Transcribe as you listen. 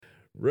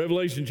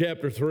Revelation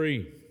chapter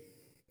 3.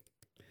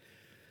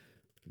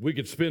 We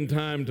could spend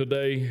time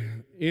today.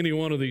 Any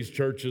one of these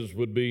churches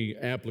would be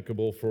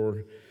applicable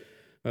for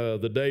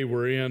the day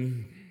we're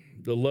in.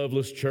 The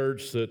loveless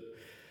church that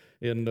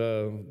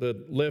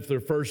left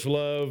their first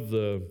love,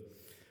 the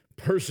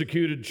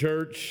persecuted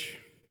church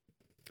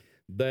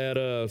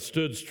that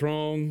stood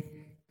strong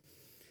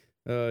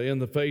in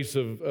the face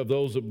of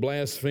those that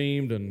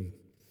blasphemed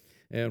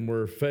and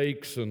were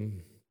fakes,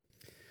 and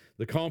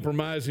the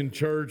compromising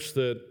church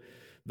that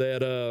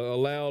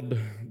allowed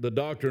the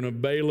doctrine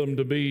of Balaam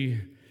to be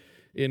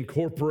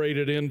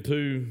incorporated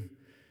into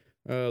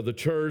the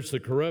church, the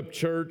corrupt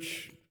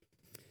church,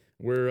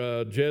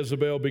 where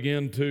Jezebel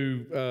began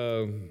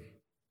to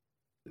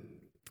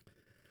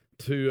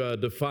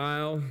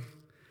defile.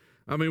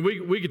 I mean,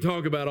 we could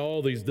talk about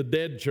all these. The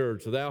dead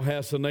church, thou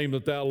hast a name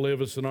that thou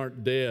livest and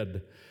art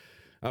dead.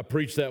 I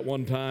preached that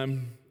one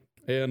time,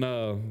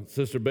 and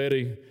Sister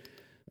Betty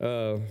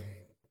wanted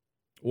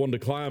to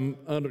climb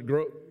under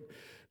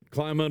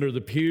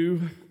the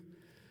pew.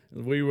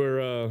 We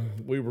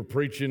were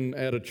preaching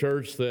at a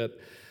church that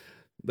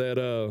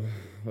a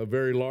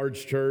very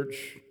large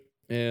church,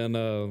 and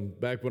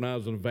back when I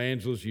was an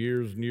evangelist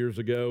years and years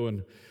ago,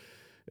 and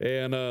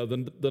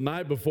the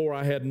night before,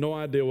 I had no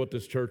idea what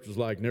this church was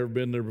like. Never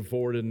been there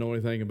before, didn't know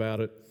anything about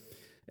it.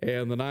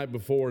 And the night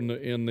before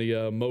in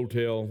the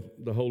motel,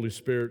 the Holy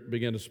Spirit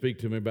began to speak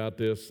to me about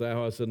this.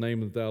 Thou hast a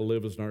name that thou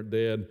livest and art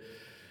dead.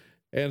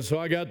 And so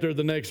I got there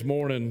the next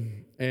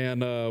morning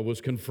and was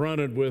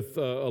confronted with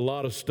a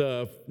lot of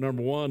stuff.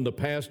 Number one, the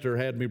pastor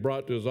had me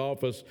brought to his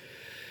office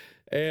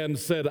and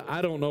said,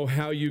 I don't know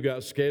how you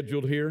got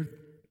scheduled here.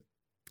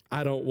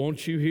 I don't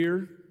want you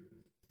here.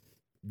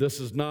 This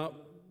is not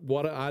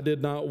what I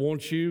did not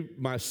want you.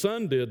 My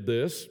son did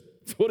this.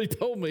 That's what he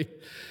told me.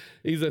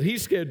 He said, he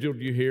scheduled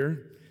you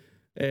here.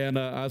 And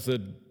I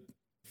said,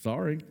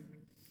 sorry.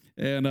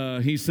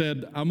 And he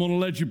said, I'm going to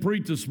let you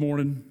preach this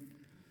morning,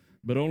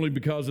 but only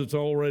because it's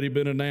already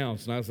been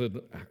announced. And I said,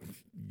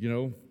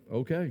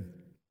 okay.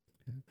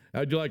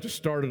 How'd you like to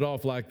start it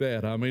off like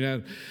that? I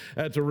mean,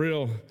 that's a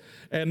real,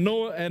 and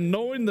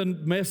knowing the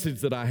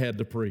message that I had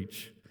to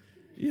preach,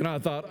 I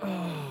thought,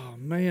 oh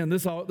man,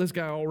 this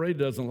guy already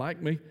doesn't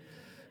like me,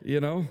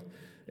 and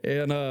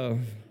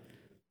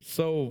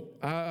so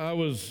I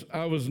was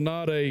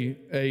not I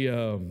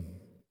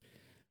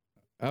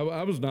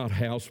was not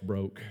house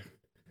broke.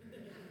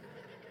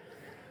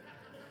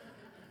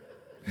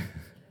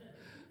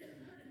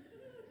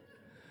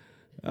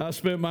 I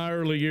spent my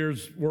early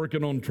years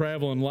working on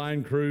traveling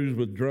line crews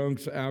with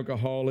drunks,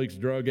 alcoholics,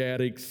 drug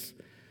addicts,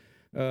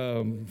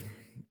 having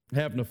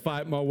to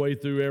fight my way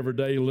through every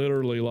day,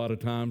 literally a lot of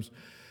times,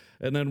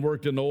 and then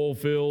worked in the oil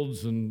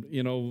fields, and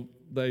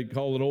they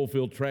call it oil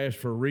field trash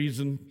for a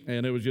reason,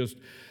 and it was just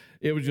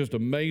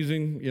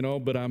amazing,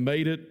 but I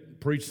made it,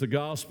 preached the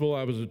gospel.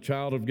 I was a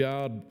child of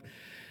God,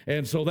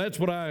 and so that's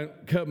what I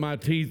cut my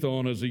teeth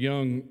on as a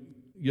young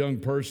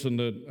person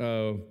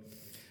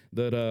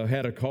that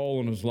had a call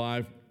in his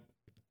life.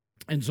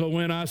 And so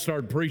when I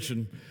started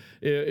preaching,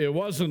 I just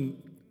wasn't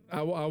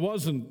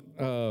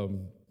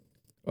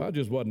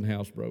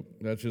housebroke.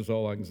 That's just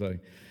all I can say.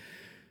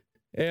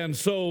 And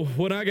so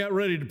when I got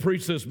ready to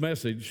preach this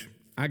message,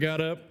 I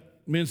got up.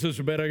 Me and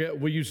Sister Betty,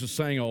 we used to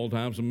sing all the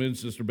time, so me and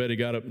Sister Betty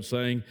got up and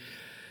sang.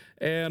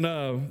 And,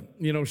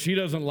 she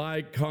doesn't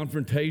like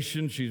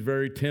confrontation. She's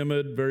very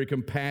timid, very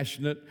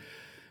compassionate,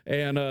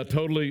 and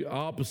totally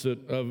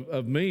opposite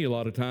of me a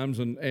lot of times.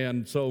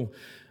 And so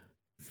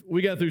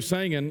we got through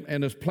singing,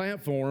 and this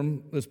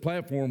platform was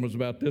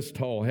about this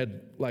tall,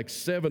 had like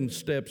 7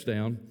 steps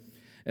down,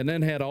 and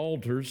then had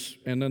altars,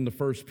 and then the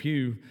first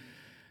pew.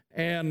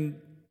 And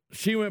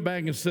she went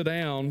back and sat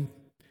down.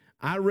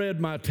 I read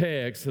my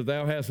text, that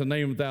thou hast a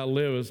name that thou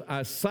livest.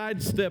 I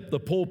sidestepped the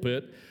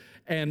pulpit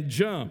and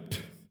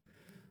jumped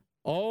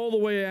all the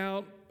way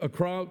out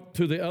across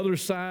to the other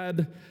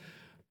side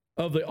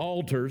of the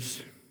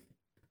altars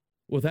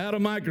without a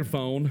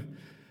microphone.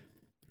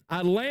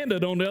 I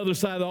landed on the other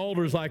side of the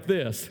altars like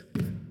this.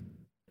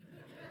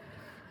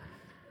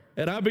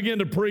 And I began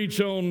to preach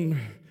on,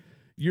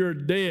 you're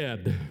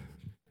dead.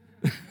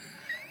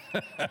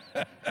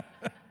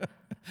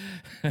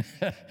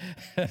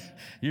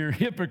 You're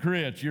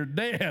hypocrites. You're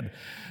dead.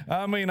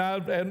 I mean,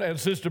 and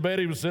Sister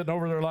Betty was sitting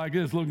over there like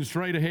this, looking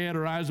straight ahead,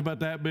 her eyes about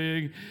that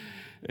big.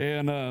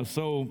 And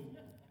so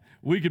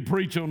we could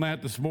preach on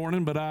that this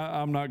morning, but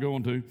I'm not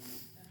going to.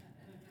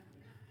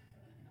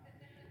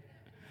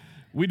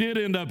 We did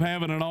end up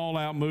having an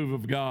all-out move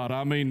of God.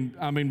 I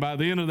mean, by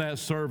the end of that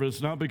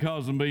service, not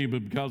because of me,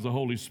 but because of the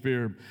Holy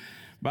Spirit.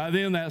 By the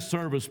end of that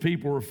service,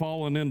 people were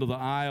falling into the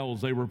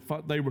aisles. They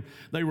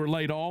were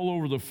laid all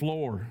over the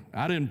floor.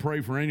 I didn't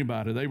pray for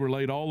anybody. They were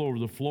laid all over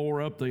the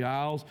floor, up the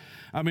aisles.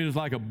 I mean, it's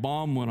like a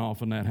bomb went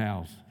off in that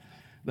house.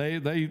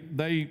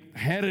 They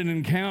had an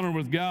encounter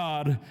with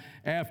God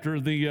after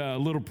the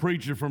little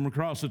preacher from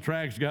across the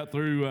tracks got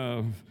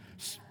through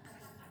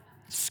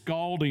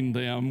scalding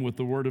them with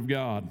the Word of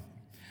God.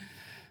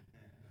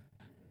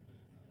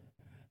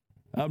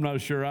 I'm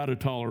not sure I'd have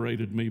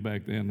tolerated me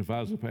back then if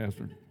I was a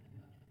pastor.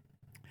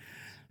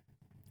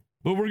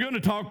 But we're going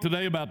to talk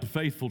today about the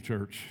faithful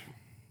church.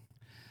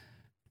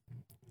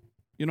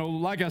 You know,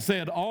 like I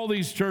said, all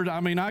these churches,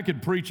 I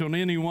could preach on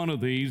any one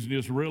of these and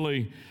just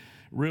really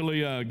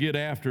get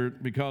after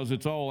it because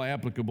it's all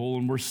applicable,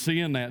 and we're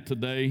seeing that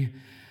today.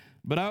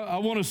 But I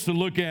want us to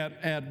look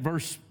at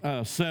verse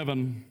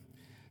 7,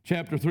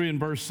 chapter 3 and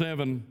verse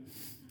 7.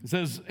 It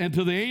says, "And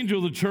to the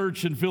angel of the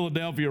church in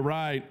Philadelphia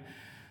write,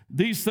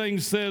 these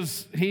things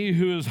says he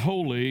who is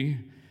holy,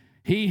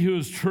 he who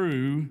is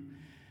true,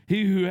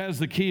 he who has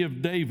the key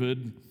of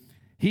David,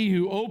 he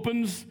who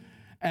opens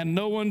and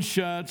no one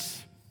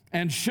shuts,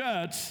 and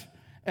shuts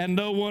and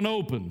no one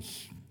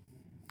opens."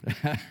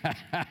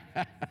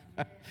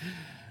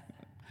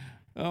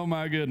 Oh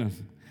my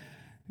goodness.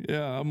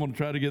 Yeah, I'm going to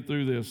try to get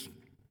through this.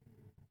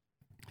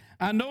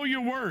 "I know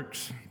your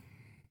works.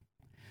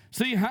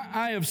 See,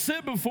 I have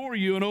set before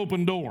you an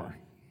open door,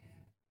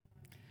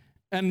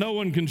 and no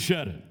one can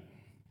shut it.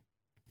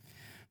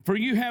 For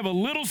you have a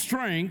little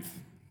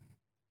strength,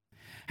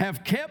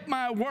 have kept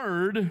my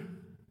word,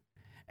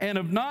 and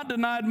have not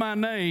denied my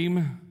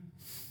name.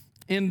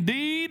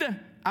 Indeed,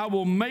 I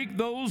will make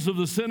those of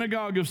the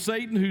synagogue of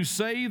Satan who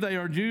say they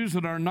are Jews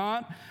and are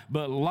not,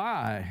 but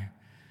lie.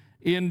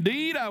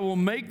 Indeed, I will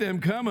make them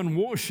come and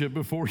worship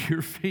before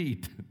your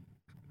feet."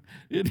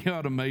 Isn't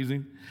that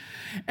amazing?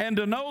 "And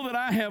to know that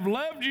I have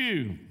loved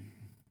you."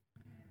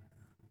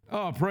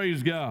 Oh,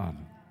 praise God.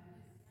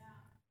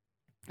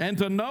 "And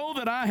to know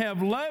that I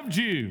have loved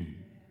you."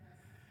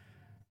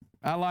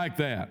 I like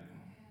that.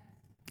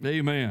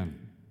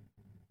 Amen.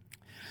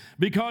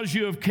 "Because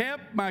you have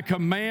kept my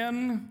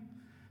command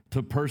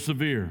to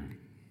persevere.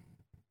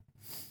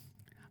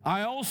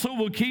 I also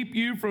will keep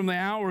you from the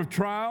hour of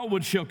trial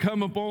which shall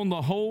come upon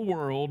the whole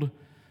world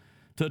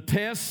to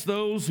test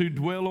those who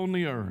dwell on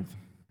the earth.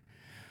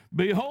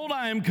 Behold,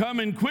 I am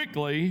coming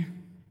quickly.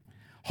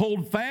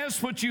 Hold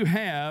fast what you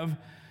have,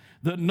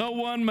 that no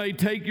one may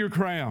take your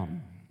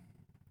crown.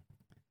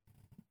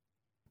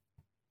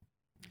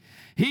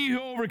 He who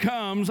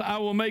overcomes, I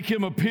will make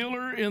him a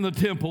pillar in the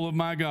temple of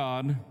my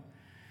God,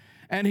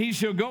 and he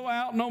shall go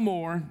out no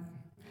more.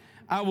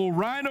 I will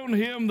write on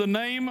him the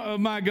name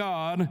of my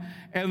God,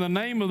 and the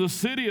name of the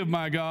city of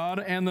my God,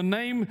 and the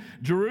name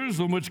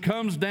Jerusalem, which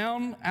comes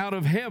down out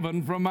of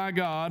heaven from my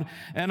God,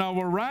 and I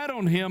will write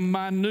on him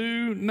my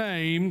new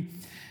name.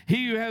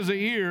 He who has an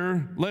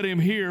ear, let him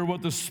hear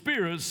what the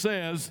Spirit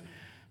says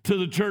to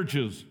the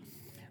churches."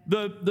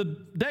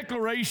 The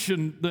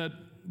declaration that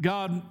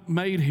God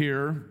made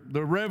here,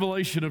 the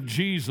revelation of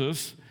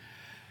Jesus,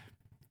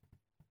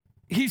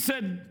 he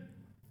said,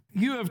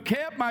 "You have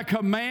kept my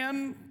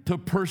command to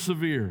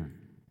persevere."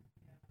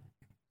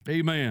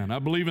 Amen. I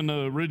believe in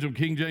the original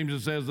King James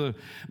it says,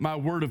 "my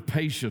word of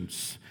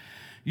patience."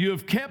 You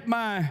have kept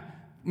my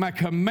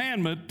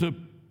commandment to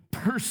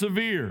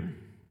persevere.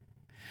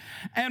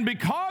 And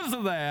because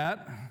of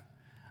that,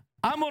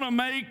 I'm going to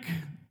make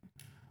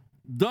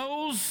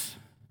those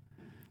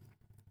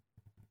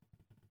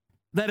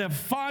that have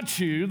fought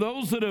you,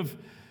 those that have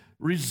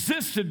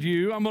resisted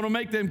you, I'm going to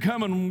make them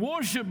come and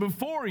worship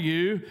before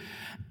you,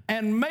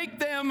 and make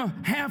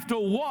them have to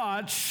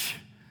watch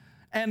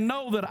and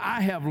know that I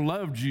have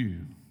loved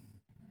you.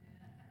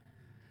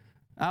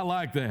 I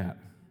like that.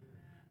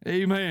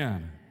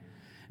 Amen.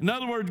 In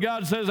other words,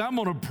 God says, I'm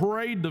going to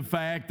parade the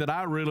fact that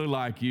I really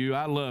like you,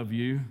 I love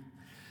you.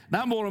 And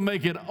I'm going to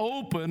make it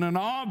open and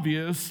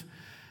obvious.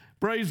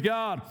 Praise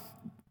God.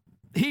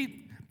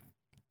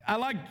 I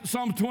like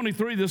Psalm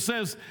 23 that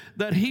says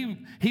that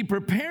he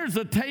prepares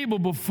a table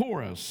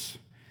before us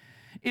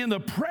in the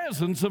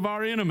presence of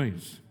our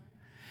enemies.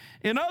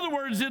 In other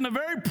words, in the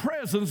very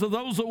presence of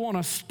those that want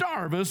to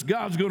starve us,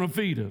 God's going to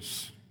feed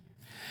us.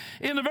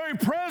 In the very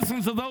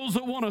presence of those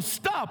that want to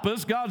stop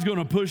us, God's going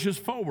to push us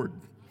forward.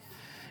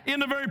 In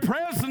the very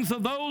presence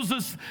of those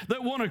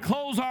that want to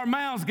close our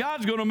mouths,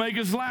 God's going to make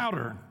us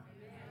louder.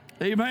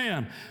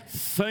 Amen.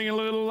 Sing a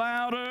little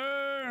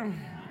louder.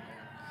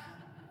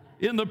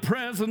 In the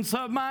presence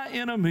of my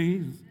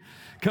enemies.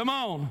 Come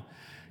on.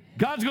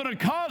 God's going to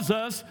cause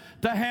us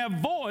to have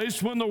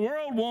voice when the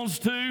world wants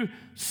to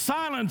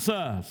silence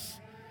us.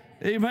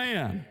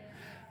 Amen.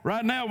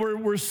 Right now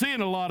we're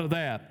seeing a lot of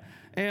that,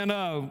 and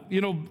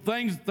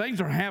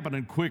things are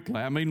happening quickly.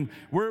 I mean,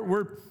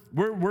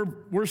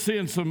 we're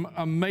seeing some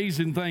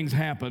amazing things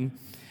happen,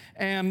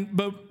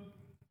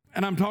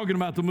 and I'm talking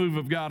about the move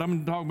of God.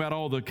 I'm talking about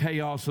all the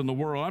chaos in the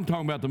world. I'm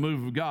talking about the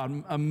move of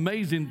God.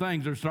 Amazing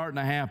things are starting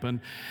to happen.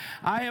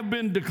 I have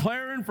been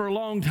declaring for a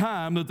long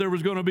time that there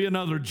was going to be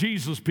another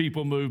Jesus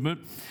People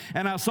movement,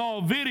 and I saw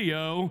a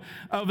video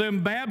of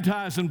them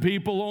baptizing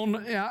people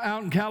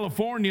out in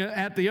California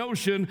at the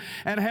ocean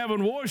and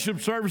having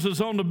worship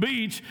services on the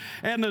beach,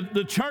 and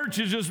the church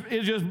is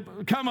just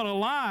coming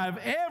alive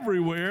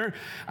everywhere.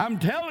 I'm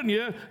telling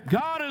you,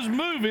 God is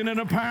moving in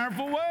a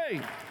powerful way.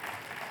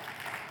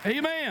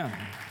 Amen.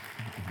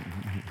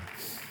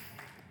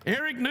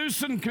 Eric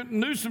Newsom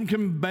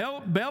can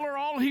beller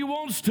all he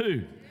wants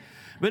to,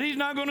 but he's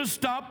not going to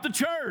stop the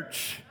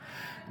church.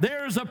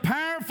 There's a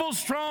powerful,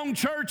 strong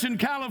church in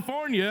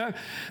California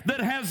that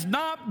has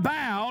not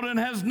bowed and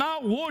has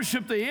not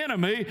worshiped the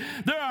enemy.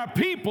 There are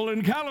people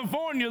in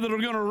California that are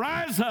going to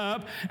rise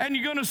up, and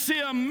you're going to see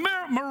a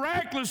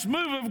miraculous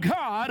move of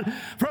God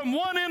from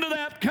one end of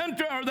that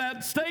country or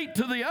that state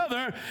to the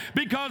other,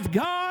 because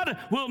God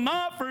will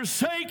not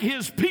forsake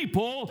his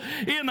people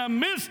in the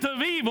midst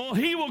of evil.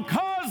 He will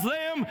cause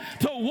them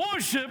to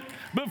worship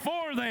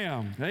before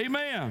them.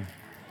 Amen.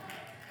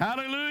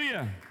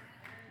 Hallelujah.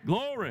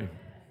 Glory.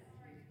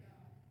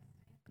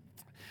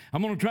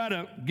 I'm going to try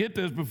to get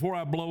this before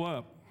I blow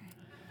up.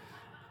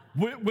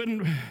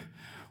 When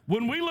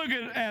we look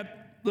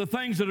at the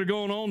things that are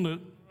going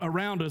on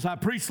around us, I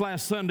preached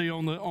last Sunday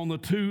on the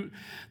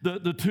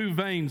two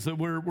veins that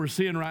we're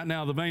seeing right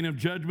now, the vein of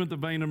judgment, the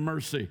vein of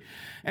mercy.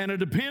 And it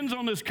depends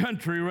on this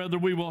country whether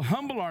we will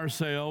humble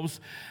ourselves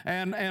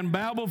and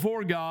bow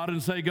before God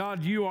and say,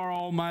 God, you are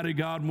Almighty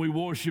God, and we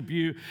worship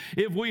you.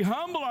 If we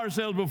humble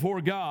ourselves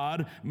before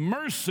God,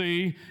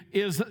 mercy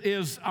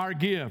is our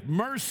gift.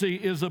 Mercy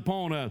is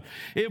upon us.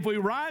 If we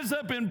rise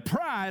up in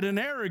pride and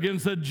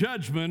arrogance, the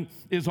judgment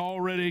is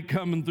already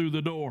coming through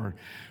the door.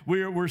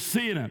 We're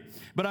seeing it.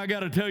 But I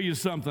got to tell you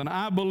something.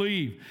 I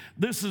believe,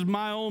 this is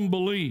my own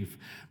belief.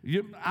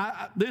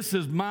 This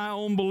is my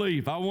own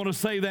belief. I want to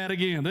say that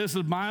again. This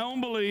is my own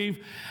belief.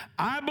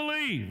 I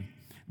believe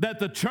that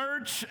the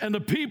church and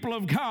the people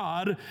of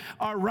God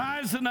are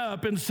rising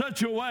up in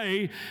such a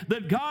way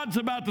that God's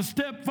about to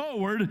step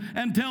forward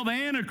and tell the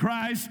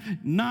Antichrist,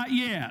 not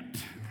yet.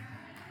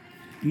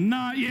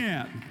 Not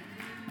yet.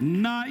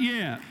 Not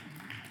yet.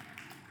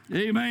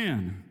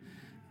 Amen.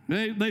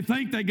 They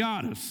think they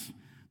got us.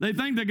 They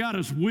think they got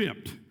us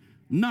whipped.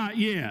 Not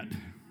yet.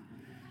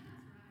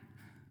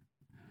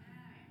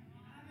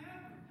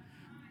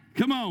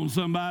 Come on,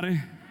 somebody.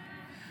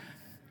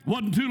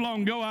 Wasn't too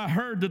long ago I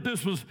heard that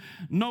this was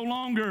no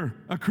longer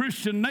a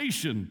Christian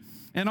nation.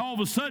 And all of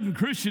a sudden,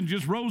 Christians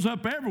just rose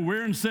up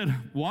everywhere and said,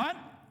 what?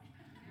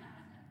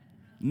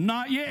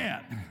 Not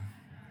yet.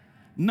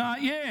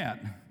 Not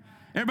yet.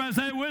 Everybody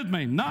say it with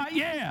me. Not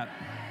yet.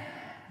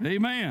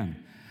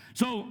 Amen.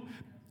 So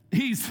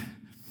he's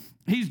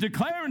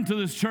declaring to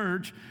this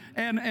church,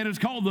 and it's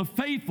called the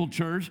faithful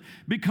church,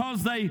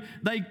 because they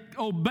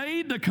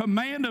obeyed the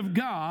command of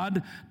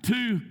God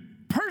to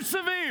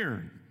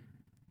persevere.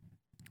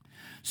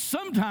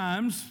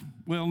 Sometimes,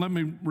 well, let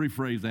me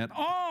rephrase that.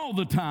 All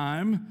the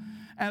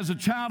time, as a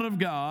child of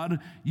God,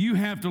 you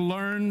have to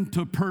learn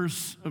to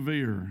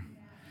persevere.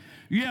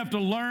 You have to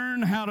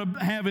learn how to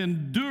have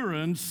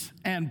endurance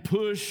and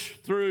push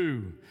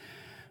through.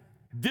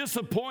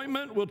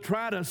 Disappointment will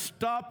try to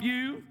stop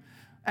you.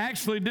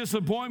 Actually,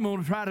 disappointment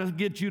will try to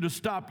get you to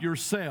stop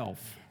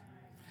yourself.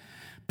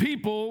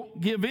 People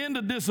give in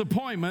to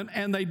disappointment,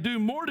 and they do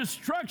more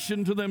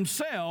destruction to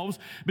themselves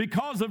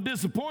because of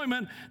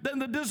disappointment than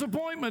the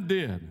disappointment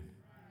did.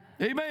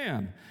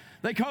 Amen.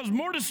 They cause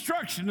more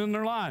destruction in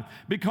their life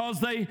because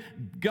they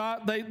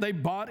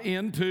bought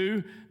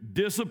into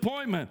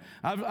disappointment.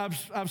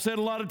 I've said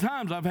a lot of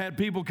times, I've had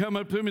people come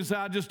up to me and say,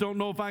 I just don't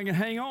know if I can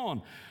hang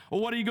on.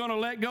 Well, what are you going to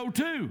let go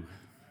to?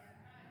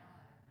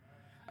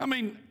 I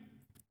mean,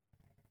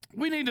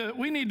 we need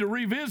to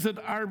revisit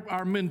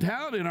our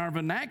mentality and our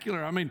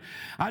vernacular. I mean,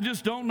 I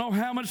just don't know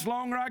how much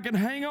longer I can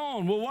hang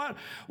on. Well,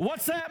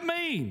 what's that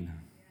mean?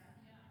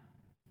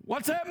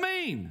 What's that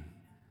mean?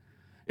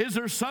 Is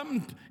there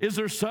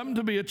something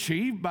to be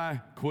achieved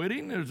by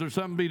quitting? Is there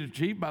something to be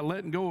achieved by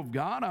letting go of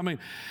God? I mean,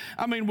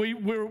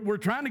 we're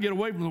trying to get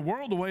away from the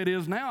world the way it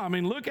is now. I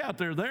mean, look out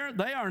there.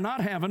 They are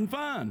not having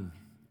fun.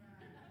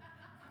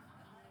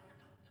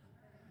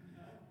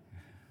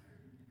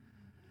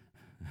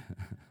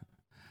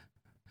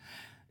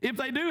 If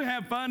they do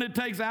have fun, it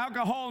takes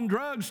alcohol and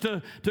drugs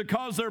to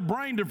cause their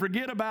brain to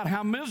forget about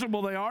how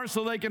miserable they are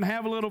so they can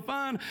have a little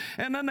fun,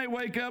 and then they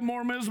wake up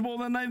more miserable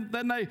than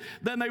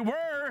they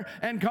were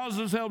and cause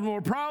themselves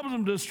more problems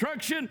and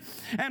destruction.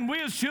 And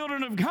we as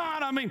children of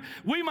God, I mean,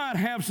 we might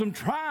have some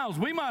trials.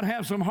 We might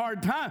have some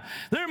hard times.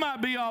 There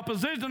might be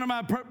opposition. There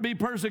might be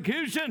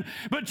persecution,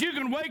 but you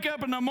can wake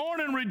up in the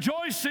morning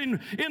rejoicing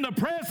in the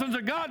presence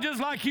of God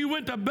just like you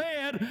went to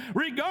bed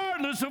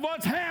regardless of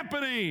what's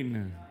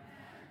happening.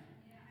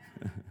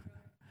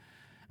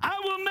 I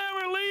will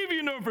never leave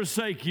you nor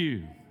forsake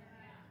you.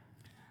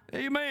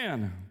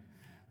 Amen.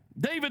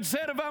 David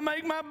said, if I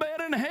make my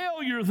bed in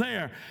hell, you're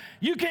there.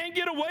 You can't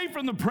get away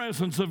from the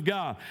presence of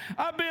God.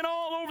 I've been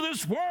all over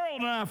this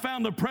world, and I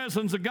found the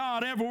presence of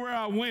God everywhere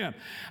I went.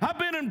 I've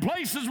been in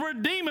places where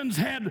demons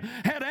had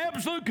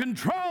absolute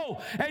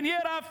control, and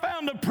yet I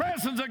found the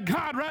presence of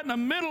God right in the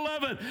middle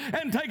of it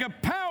and take a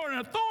power and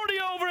authority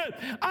over it.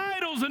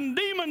 Idols and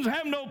demons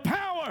have no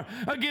power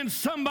against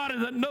somebody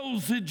that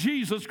knows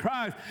Jesus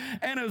Christ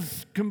and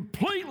is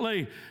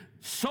completely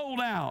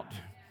sold out.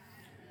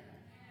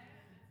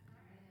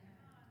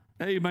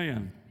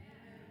 Amen.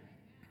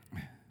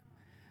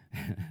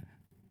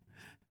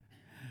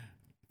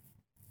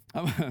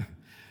 I'm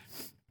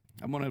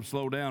going to have to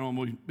slow down when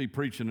we be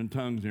preaching in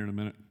tongues here in a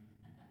minute.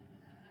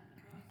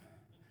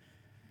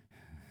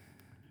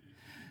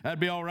 That'd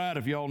be all right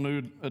if y'all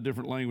knew a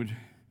different language.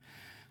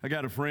 I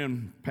got a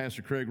friend,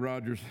 Pastor Craig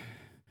Rogers,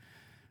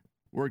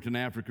 worked in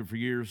Africa for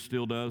years,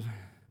 still does.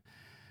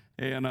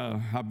 And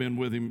I've been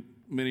with him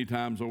many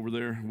times over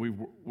there. We've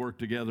worked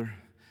together.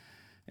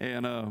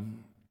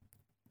 And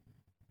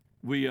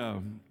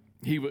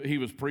he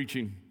was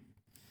preaching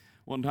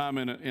one time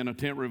in a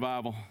tent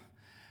revival,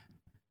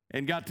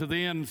 and got to the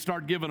end and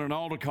started giving an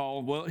altar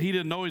call. Well, he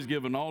didn't know he was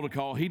giving an altar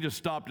call. He just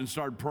stopped and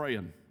started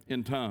praying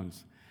in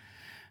tongues.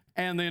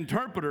 And the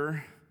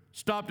interpreter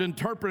stopped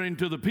interpreting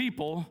to the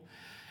people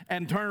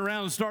and turned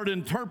around and started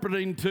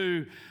interpreting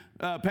to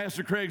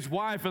Pastor Craig's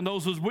wife and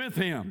those who was with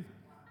him.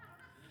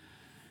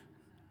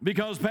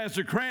 Because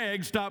Pastor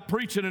Craig stopped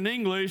preaching in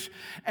English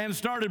and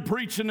started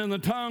preaching in the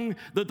tongue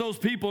that those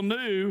people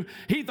knew.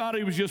 He thought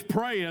he was just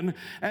praying,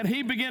 and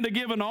he began to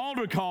give an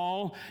altar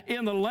call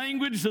in the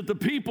language that the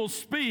people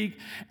speak,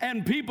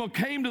 and people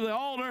came to the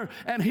altar,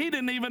 and he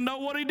didn't even know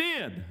what he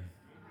did.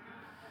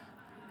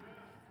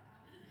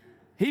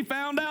 He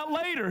found out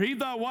later. He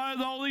thought, why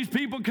are all these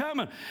people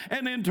coming?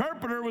 And the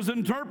interpreter was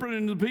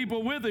interpreting to the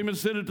people with him and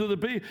sent it to the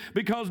people,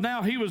 because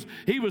now he was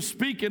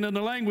speaking in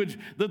the language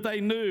that they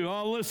knew.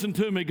 Oh, listen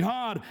to me.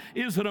 God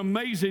is an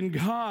amazing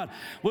God.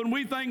 When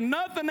we think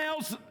nothing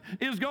else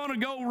is going to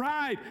go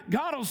right,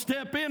 God will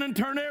step in and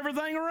turn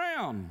everything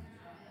around.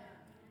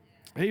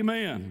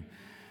 Amen.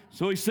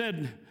 So he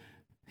said,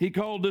 he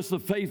called this the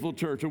faithful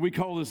church, or we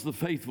call this the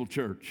faithful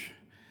church,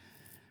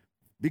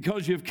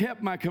 because you've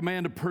kept my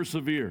command to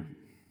persevere.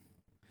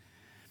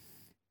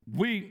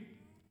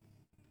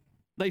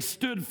 They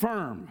stood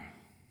firm.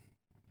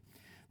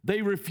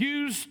 They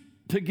refused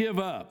to give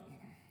up.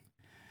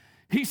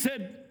 He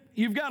said,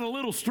 you've got a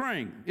little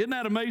strength. Isn't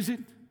that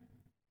amazing?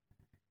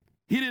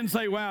 He didn't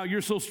say, wow,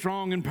 you're so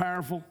strong and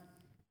powerful.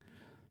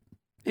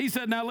 He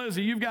said, now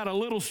listen, you've got a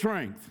little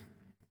strength.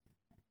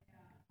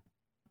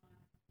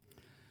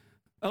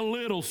 A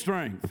little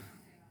strength.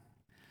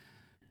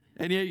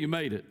 And yet you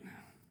made it.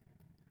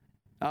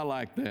 I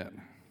like that.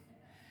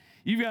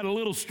 You've got a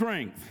little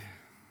strength.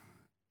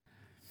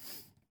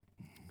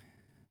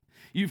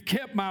 You've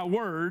kept my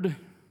word,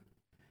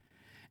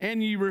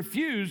 and you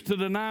refuse to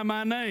deny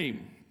my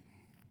name.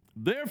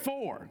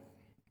 Therefore,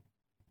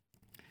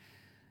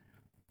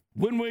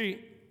 when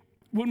we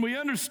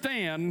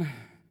understand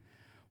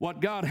what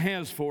God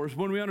has for us,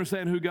 when we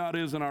understand who God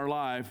is in our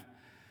life,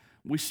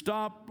 we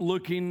stop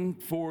looking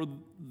for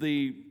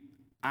the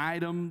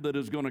item that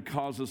is going to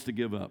cause us to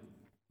give up.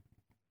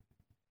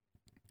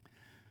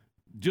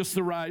 Just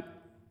the right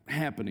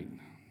happening,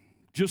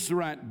 just the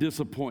right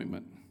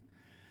disappointment,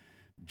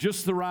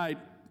 just the right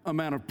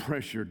amount of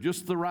pressure,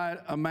 just the right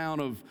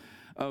amount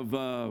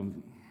of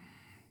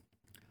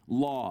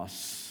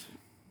loss,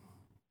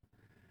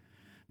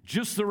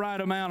 just the right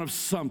amount of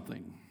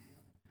something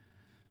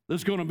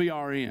that's going to be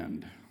our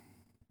end.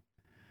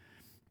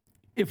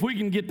 If we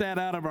can get that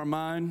out of our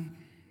mind,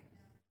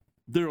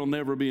 there will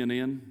never be an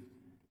end.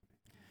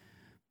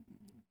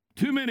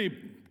 Too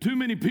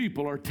many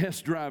people are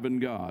test driving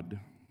God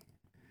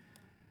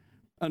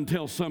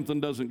until something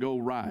doesn't go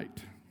right.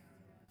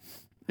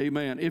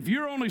 Amen. If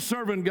you're only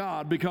serving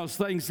God because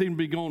things seem to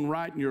be going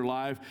right in your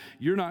life,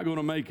 you're not going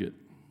to make it.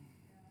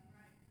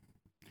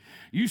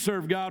 You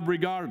serve God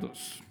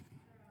regardless.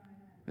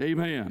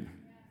 Amen.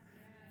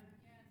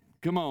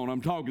 Come on,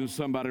 I'm talking to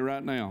somebody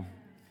right now.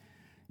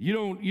 You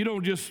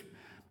don't just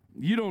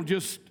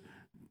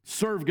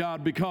serve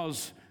God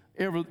because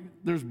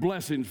there's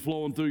blessings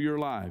flowing through your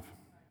life.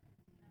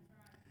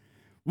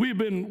 We've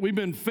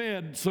been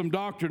fed some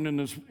doctrine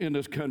in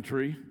this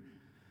country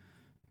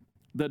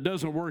that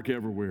doesn't work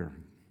everywhere.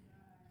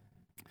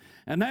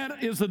 And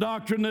that is the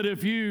doctrine that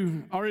if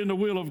you are in the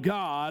will of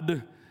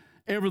God,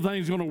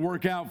 everything's going to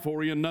work out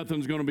for you and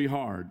nothing's going to be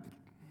hard.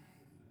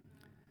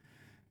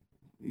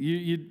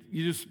 You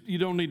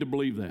don't need to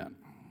believe that.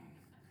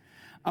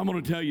 I'm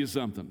going to tell you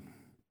something.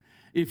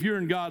 If you're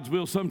in God's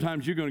will,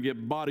 sometimes you're going to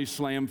get body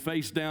slammed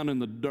face down in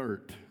the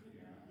dirt.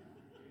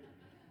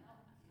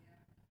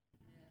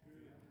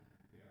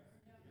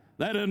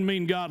 That doesn't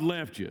mean God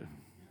left you.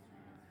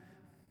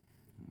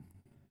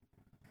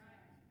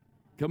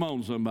 Come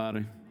on,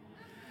 somebody.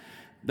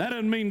 That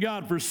doesn't mean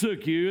God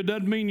forsook you. It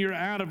doesn't mean you're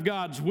out of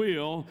God's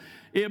will.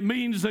 It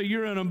means that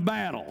you're in a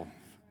battle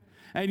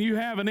and you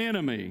have an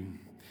enemy.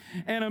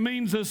 And it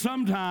means that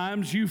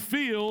sometimes you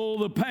feel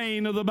the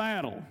pain of the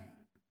battle.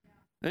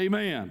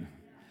 Amen.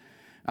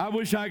 I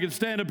wish I could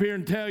stand up here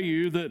and tell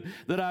you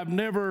that I've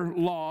never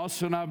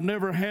lost and I've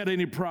never had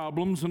any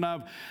problems and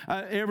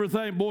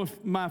everything. Boy,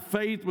 my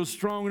faith was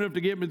strong enough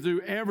to get me through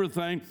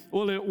everything.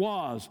 Well, it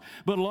was.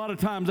 But a lot of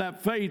times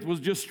that faith was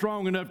just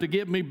strong enough to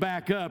get me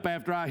back up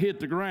after I hit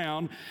the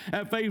ground.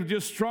 That faith was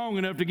just strong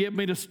enough to get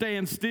me to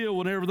stand still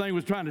when everything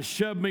was trying to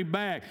shove me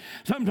back.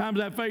 Sometimes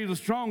that faith was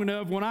strong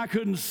enough when I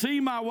couldn't see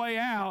my way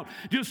out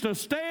just to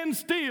stand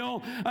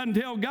still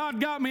until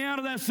God got me out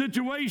of that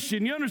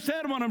situation. You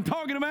understand what I'm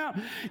talking about?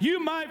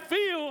 You might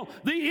feel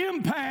the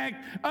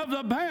impact of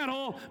the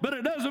battle, but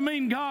it doesn't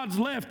mean God's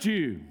left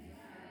you.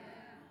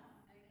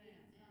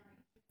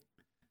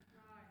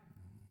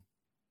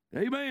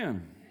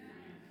 Amen.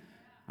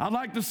 I'd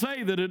like to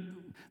say that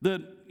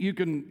you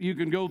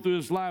can go through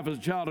this life as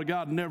a child of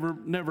God and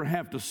never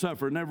have to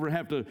suffer,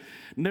 nothing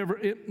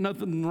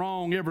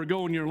wrong ever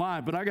go in your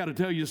life. But I got to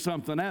tell you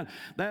something.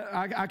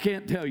 I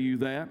can't tell you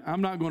that.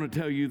 I'm not going to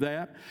tell you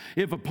that.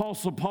 If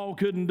Apostle Paul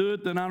couldn't do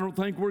it, then I don't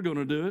think we're going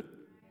to do it.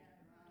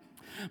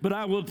 But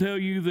I will tell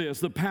you this,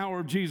 the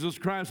power of Jesus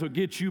Christ will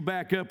get you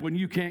back up when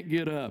you can't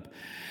get up.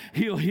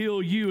 He'll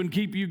heal you and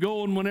keep you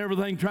going when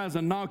everything tries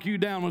to knock you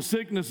down, when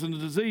sickness and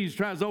disease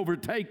tries to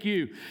overtake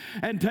you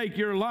and take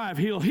your life.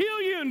 He'll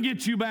heal you and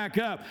get you back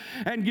up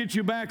and get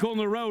you back on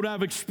the road.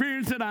 I've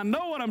experienced it. I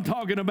know what I'm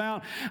talking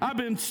about. I've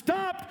been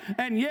stopped,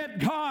 and yet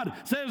God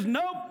says,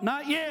 nope,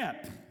 not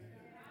yet.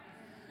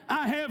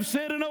 I have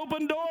set an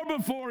open door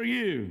before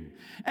you,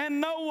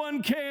 and no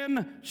one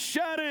can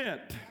shut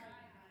it.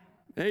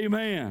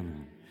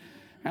 Amen.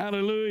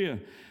 Hallelujah.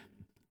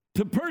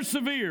 To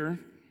persevere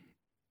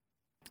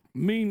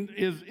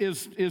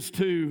is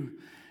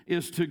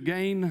to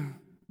gain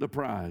the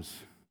prize.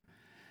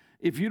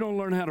 If you don't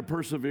learn how to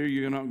persevere,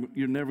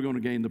 you're never going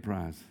to gain the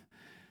prize.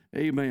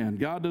 Amen.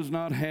 God does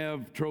not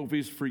have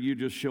trophies for you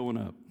just showing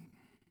up.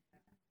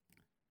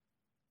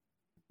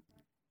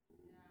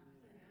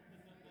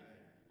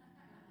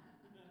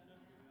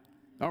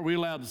 Are we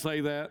allowed to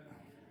say that?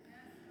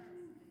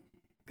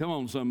 Come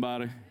on,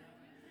 somebody.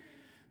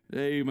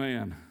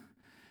 Amen.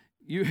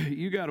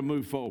 You got to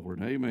move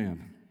forward.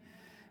 Amen.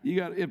 You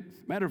got.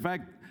 Matter of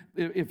fact,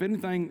 if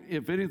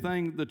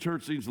anything, the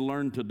church needs to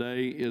learn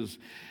today is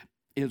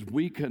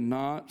we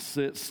cannot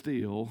sit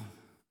still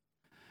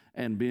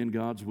and be in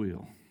God's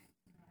will.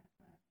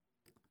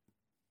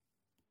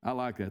 I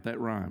like that. That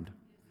rhymed.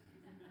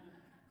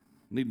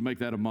 Need to make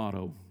that a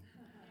motto.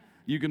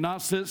 You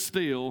cannot sit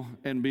still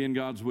and be in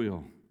God's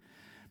will.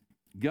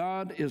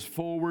 God is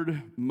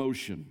forward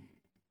motion.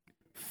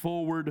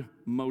 Forward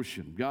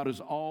motion. God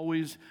is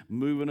always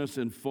moving us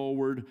in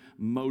forward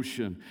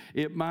motion.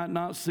 It might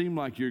not seem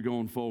like you're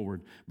going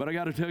forward, but I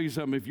got to tell you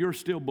something. If you're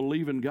still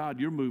believing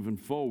God, you're moving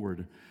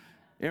forward.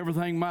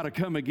 Everything might have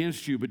come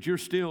against you, but you're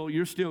still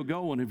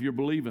going if you're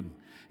believing.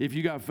 If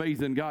you got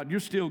faith in God, you're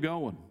still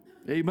going.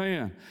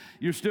 Amen.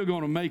 You're still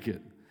going to make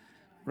it.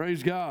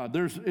 Praise God.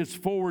 It's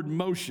forward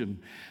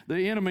motion.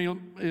 The enemy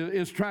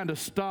is trying to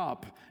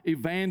stop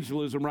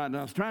evangelism right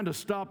now. It's trying to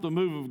stop the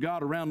move of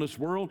God around this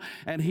world,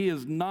 and he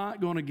is not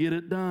going to get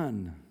it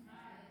done.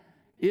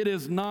 It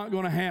is not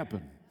going to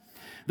happen.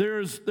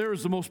 There's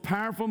the most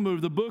powerful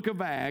move. The book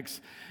of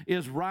Acts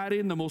is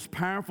writing the most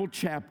powerful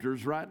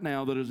chapters right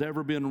now that has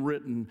ever been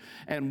written,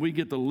 and we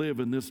get to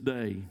live in this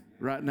day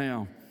right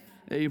now.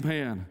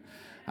 Amen.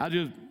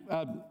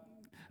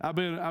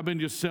 I've been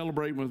just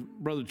celebrating with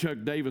Brother Chuck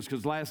Davis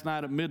because last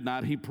night at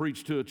midnight he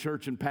preached to a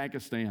church in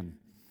Pakistan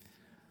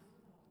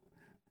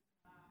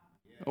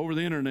over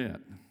the internet.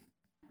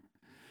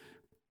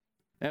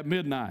 At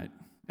midnight.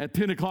 At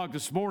 10 o'clock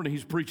this morning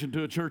he's preaching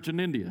to a church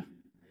in India,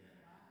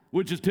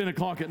 which is 10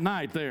 o'clock at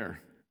night there.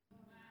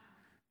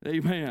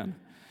 Amen.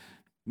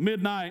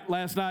 Midnight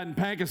last night in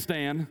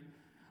Pakistan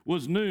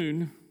was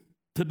noon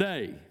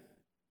today.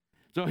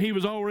 So he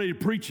was already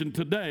preaching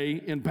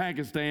today in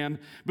Pakistan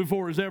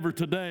before it was ever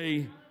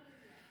today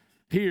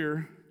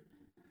here.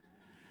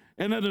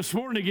 And then this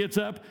morning he gets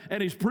up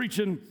and he's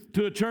preaching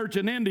to a church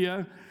in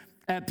India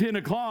at 10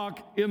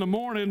 o'clock in the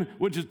morning,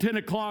 which is 10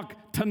 o'clock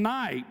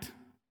tonight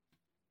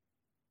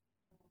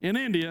in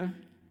India.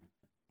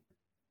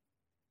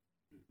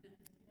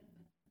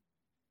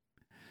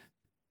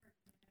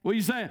 What are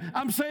you saying?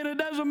 I'm saying it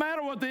doesn't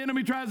matter what the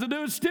enemy tries to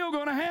do. It's still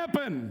going to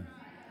happen.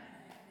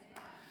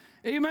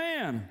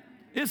 Amen.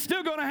 It's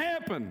still going to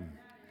happen.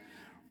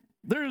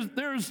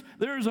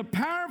 There's a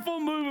powerful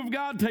move of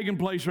God taking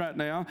place right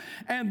now,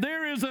 and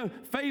there is a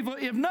faithful,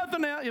 if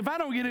nothing else, if I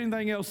don't get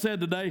anything else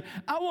said today,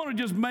 I want to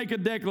just make a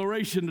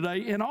declaration today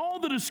in all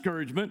the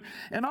discouragement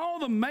and all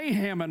the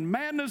mayhem and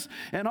madness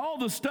and all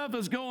the stuff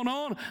that's going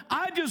on.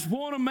 I just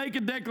want to make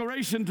a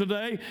declaration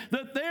today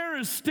that there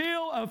is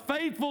still a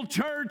faithful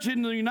church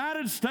in the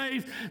United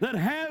States that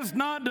has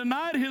not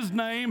denied his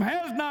name,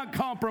 has not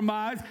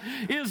compromised,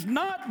 is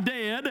not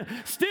dead,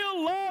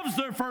 still loves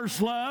their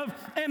first love,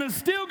 and is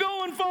still going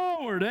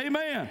forward.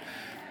 Amen.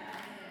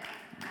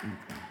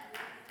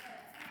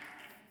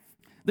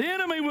 The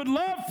enemy would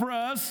love for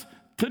us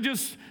to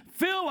just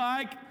feel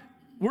like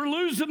we're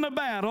losing the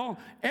battle.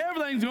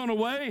 Everything's going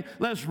away.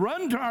 Let's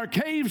run to our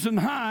caves and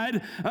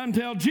hide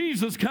until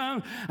Jesus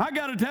comes. I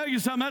got to tell you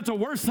something. That's the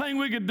worst thing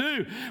we could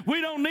do. We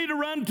don't need to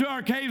run to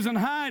our caves and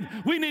hide.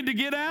 We need to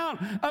get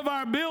out of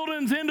our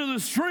buildings into the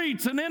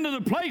streets and into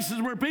the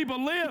places where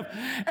people live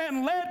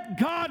and let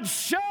God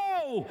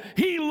show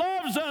He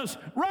loves us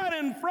right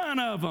in front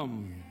of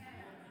them.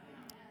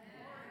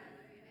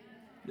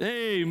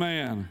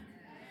 Amen.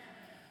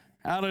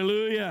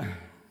 Hallelujah.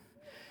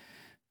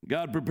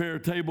 God prepare a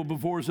table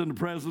before us in the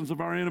presence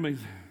of our enemies.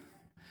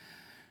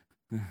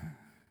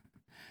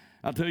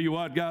 I'll tell you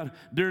what, God,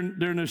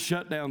 during this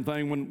shutdown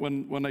thing,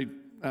 when they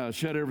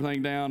shut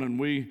everything down and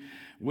we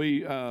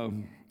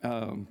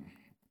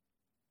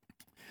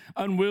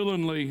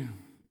unwillingly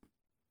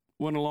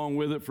went along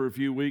with it for a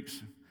few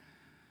weeks.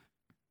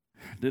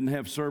 Didn't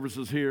have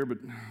services here, but,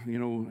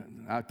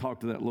 I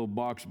talked to that little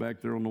box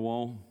back there on the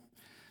wall.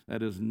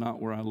 That is not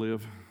where I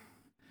live.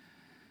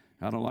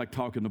 I don't like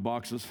talking to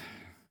boxes.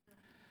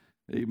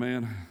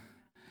 Amen.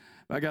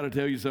 I got to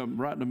tell you something.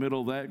 Right in the middle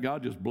of that,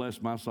 God just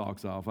blessed my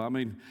socks off. I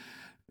mean,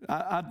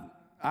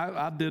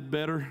 I did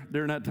better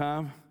during that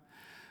time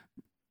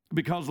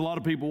because a lot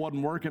of people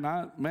wasn't working.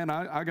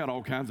 I got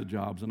all kinds of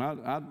jobs, and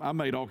I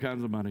made all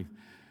kinds of money.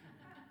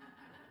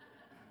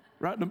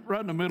 Right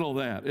in the middle of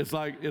that,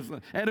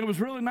 and it was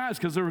really nice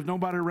because there was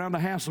nobody around to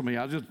hassle me.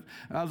 I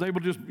was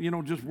able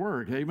to just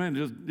work. Amen.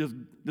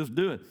 Just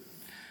do it,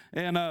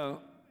 and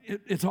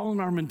it's all in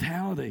our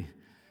mentality.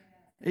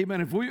 Amen.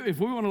 If we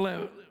want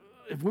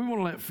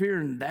to let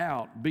fear and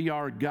doubt be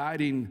our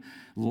guiding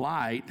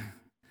light,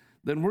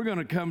 then we're going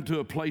to come to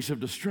a place of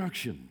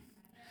destruction.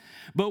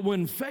 But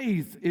when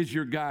faith is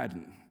your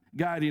guiding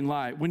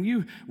light, when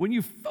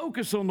you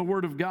focus on the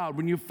Word of God,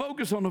 when you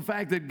focus on the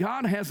fact that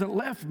God hasn't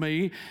left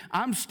me,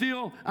 I'm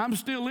still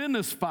in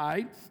this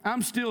fight,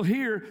 I'm still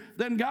here,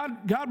 then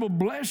God will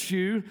bless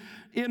you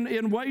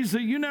in ways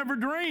that you never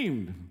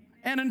dreamed,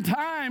 and in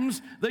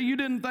times that you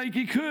didn't think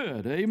He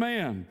could.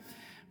 Amen.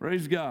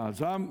 Praise God.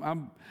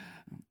 So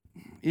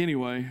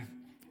anyway,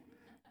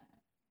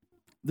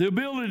 the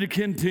ability to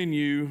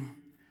continue.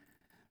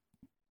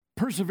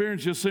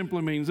 Perseverance just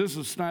simply means, this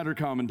is Snider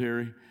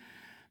commentary,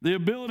 the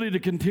ability to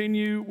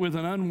continue with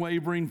an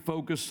unwavering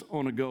focus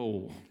on a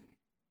goal.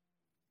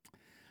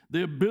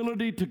 The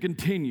ability to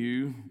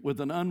continue with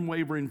an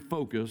unwavering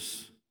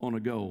focus on a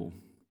goal.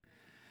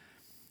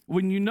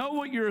 When you know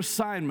what your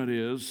assignment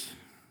is,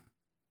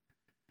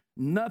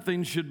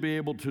 nothing should be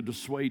able to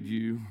dissuade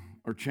you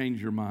or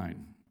change your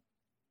mind.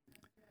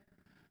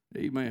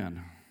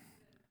 Amen.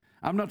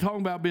 I'm not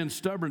talking about being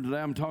stubborn today.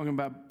 I'm talking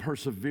about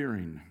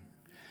persevering.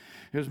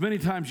 As many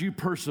times you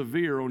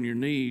persevere on your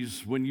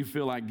knees when you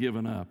feel like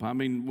giving up. I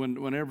mean,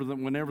 when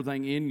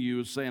everything in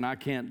you is saying, I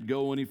can't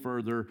go any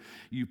further,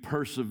 you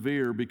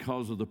persevere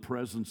because of the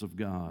presence of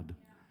God,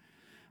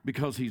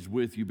 because He's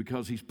with you,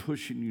 because He's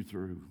pushing you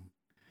through.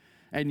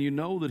 And you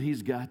know that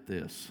He's got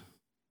this.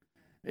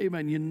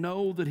 Amen. You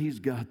know that He's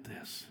got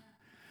this.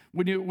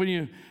 When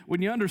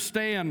you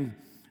understand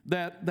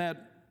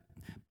that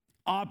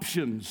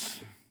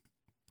options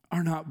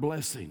are not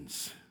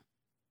blessings.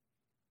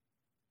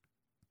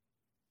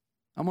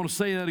 I'm going to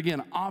say that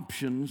again.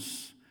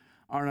 Options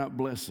are not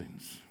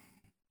blessings.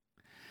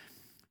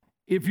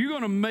 If you're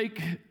going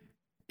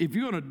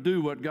to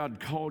do what God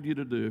called you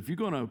to do, if you're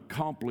going to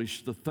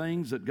accomplish the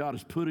things that God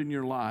has put in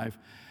your life,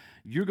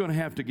 you're going to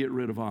have to get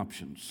rid of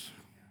options.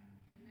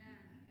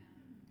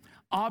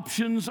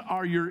 Options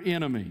are your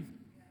enemy.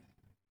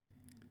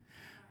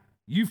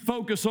 You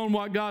focus on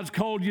what God's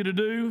called you to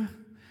do,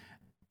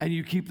 and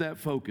you keep that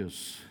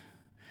focus.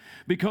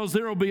 Because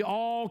there will be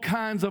all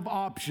kinds of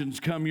options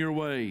come your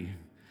way.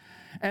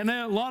 And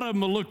a lot of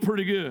them will look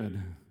pretty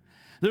good.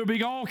 There will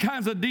be all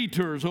kinds of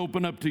detours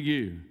open up to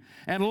you.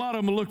 And a lot of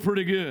them will look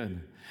pretty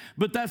good.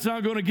 But that's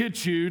not going to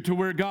get you to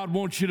where God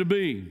wants you to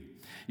be.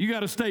 You got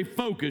to stay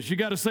focused. You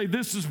got to say,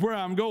 this is where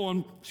I'm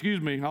going.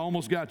 Excuse me, I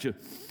almost got you.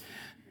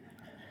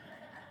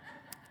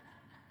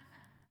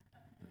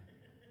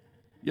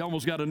 You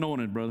almost got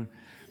anointed, brother.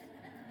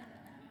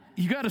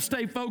 You got to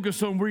stay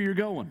focused on where you're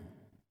going.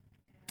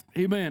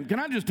 Amen. Can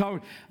I just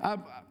talk?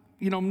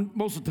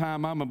 Most of the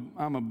time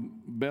I'm a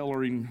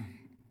bellowing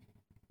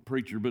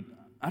preacher, but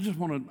I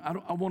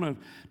want to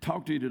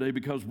talk to you today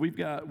because we've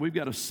got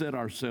to set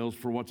ourselves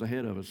for what's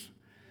ahead of us.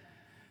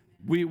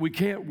 We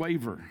can't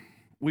waver.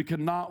 We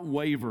cannot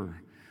waver.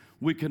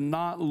 We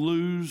cannot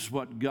lose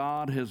what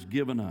God has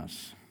given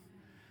us.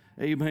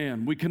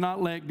 Amen. We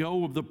cannot let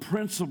go of the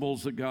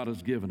principles that God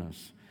has given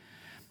us.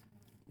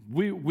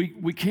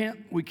 We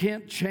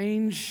can't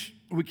change.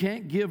 We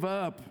can't give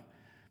up.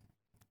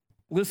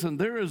 Listen,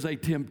 there is a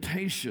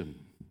temptation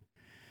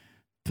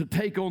to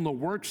take on the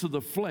works of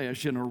the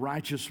flesh in a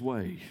righteous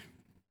way.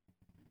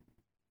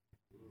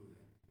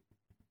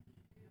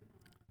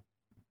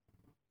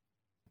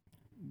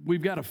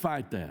 We've got to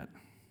fight that.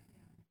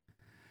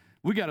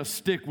 We got to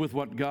stick with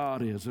what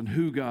God is and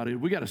who God is.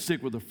 We got to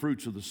stick with the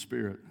fruits of the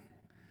Spirit.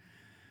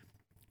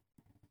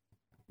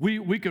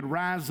 We could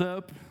rise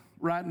up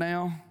right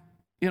now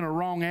in a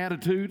wrong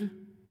attitude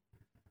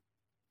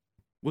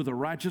with a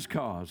righteous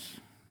cause,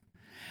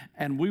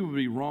 and we would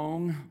be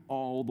wrong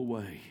all the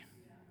way.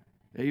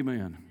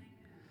 Amen.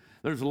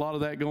 There's a lot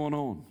of that going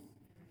on.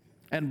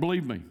 And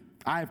believe me,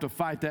 I have to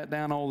fight that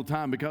down all the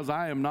time because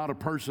I am not a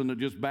person that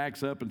just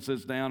backs up and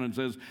sits down and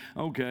says,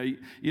 okay,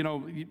 you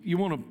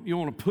want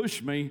to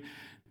push me,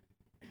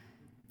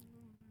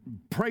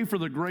 pray for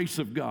the grace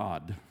of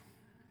God,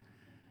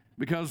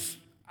 because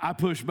I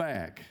push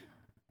back.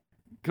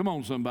 Come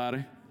on,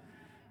 somebody.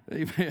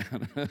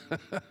 Amen.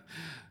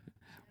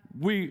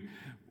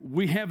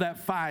 We have that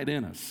fight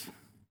in us.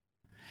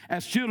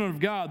 As children of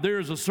God, there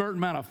is a certain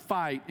amount of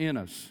fight in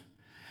us.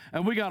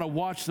 And we got to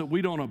watch that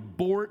we don't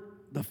abort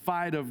the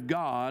fight of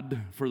God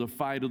for the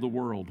fight of the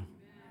world.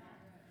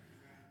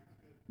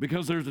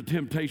 because there's a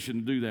temptation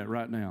to do that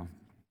right now.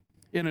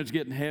 And it's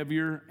getting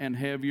heavier and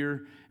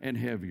heavier and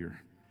heavier.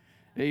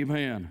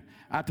 Amen.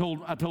 I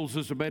told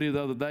Sister Betty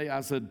the other day,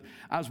 I said,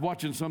 I was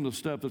watching some of the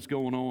stuff that's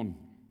going on.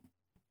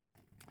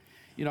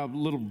 You know,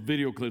 little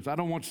video clips. I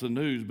don't watch the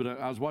news, but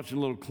I was watching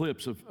little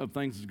clips of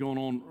things that's going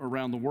on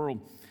around the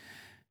world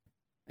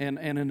and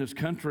in this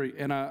country.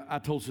 And I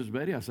told Sister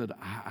Betty, I said,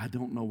 I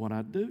don't know what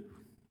I'd do.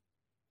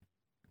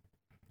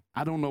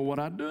 I don't know what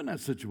I'd do in that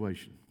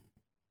situation.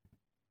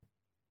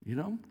 You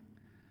know?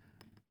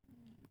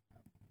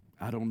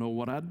 I don't know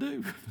what I'd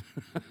do.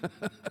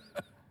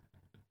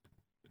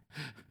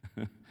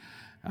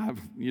 I'm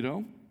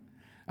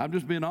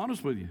just being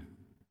honest with you.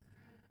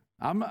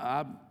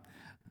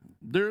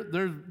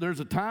 There's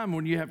a time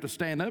when you have to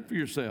stand up for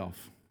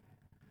yourself.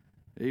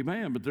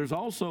 Amen. But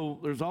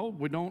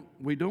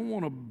we don't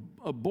want to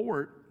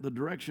abort the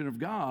direction of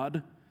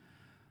God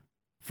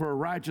for a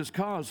righteous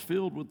cause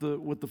filled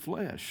with the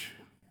flesh.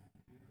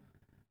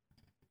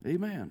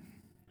 Amen.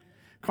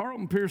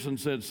 Carlton Pearson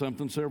said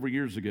something several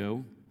years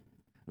ago.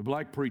 A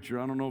black preacher,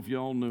 I don't know if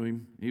y'all knew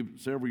him,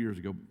 several years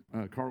ago,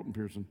 Carlton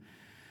Pearson.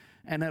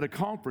 And at a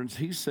conference,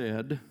 he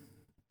said,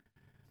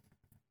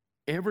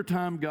 every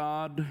time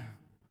God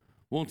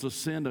wants to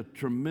send a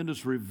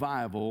tremendous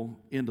revival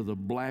into the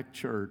black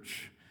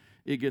church,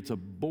 it gets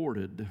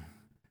aborted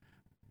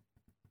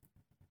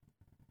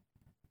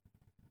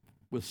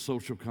with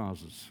social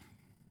causes.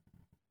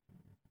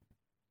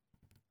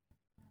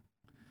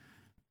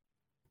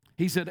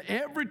 He said,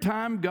 every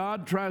time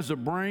God tries to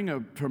bring a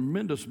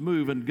tremendous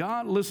move, and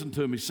God listened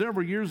to me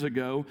several years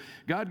ago,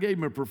 God gave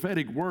me a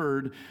prophetic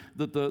word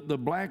that the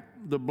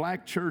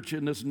black church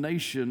in this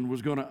nation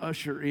was going to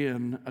usher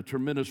in a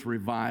tremendous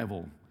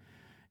revival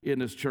in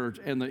this church,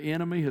 and the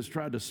enemy has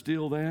tried to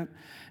steal that.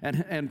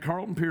 And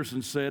Carlton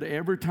Pearson said,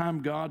 every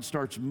time God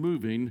starts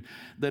moving,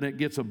 then it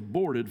gets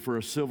aborted for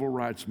a civil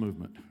rights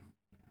movement.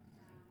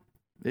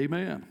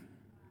 Amen.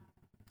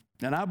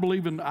 And I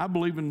believe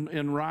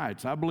in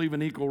rights. I believe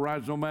in equal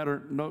rights, no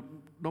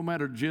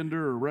matter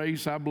gender or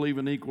race. I believe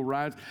in equal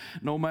rights.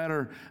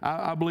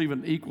 I believe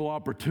in equal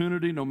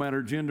opportunity, no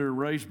matter gender or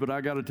race. But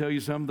I got to tell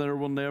you something: there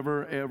will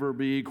never ever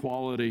be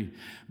equality,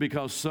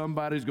 because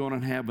somebody's going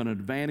to have an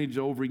advantage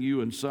over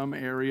you in some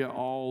area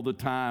all the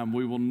time.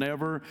 We will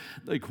never.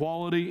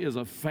 Equality is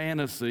a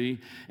fantasy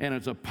and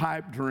it's a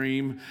pipe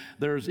dream.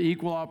 There's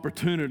equal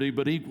opportunity,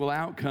 but equal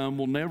outcome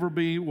will never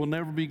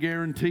be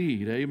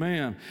guaranteed.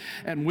 Amen.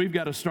 And we've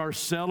got to start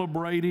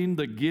celebrating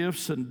the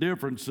gifts and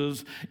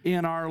differences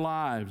in our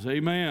lives.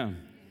 Amen.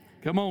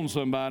 Come on,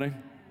 somebody.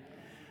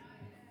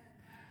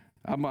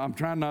 I'm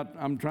trying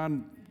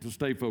to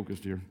stay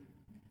focused here.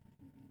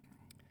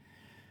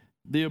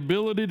 The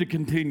ability to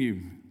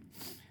continue.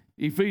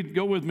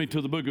 Go with me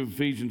to the book of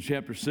Ephesians,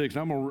 chapter 6.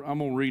 I'm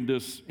gonna read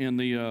this in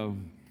the.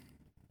 I'm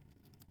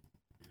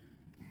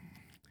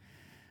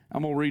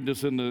gonna read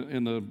this in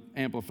the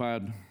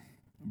Amplified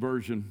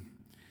version.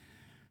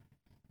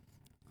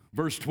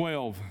 Verse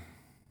 12.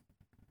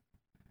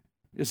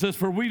 It says,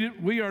 "For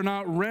we are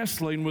not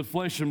wrestling with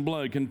flesh and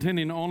blood,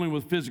 contending only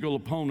with physical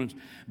opponents,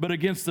 but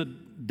against the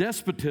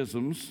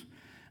despotisms,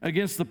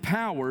 against the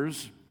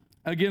powers,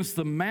 against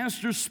the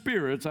master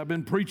spirits," I've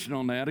been preaching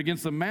on that,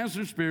 "against the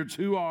master spirits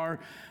who are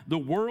the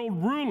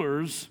world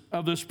rulers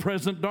of this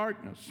present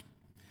darkness,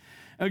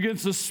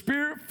 against the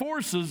spirit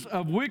forces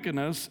of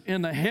wickedness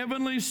in the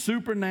heavenly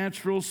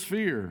supernatural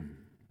sphere.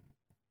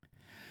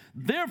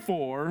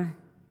 Therefore,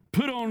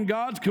 put on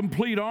God's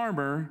complete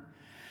armor,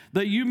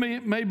 that you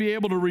may be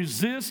able to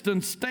resist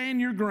and stand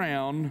your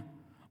ground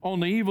on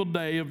the evil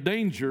day of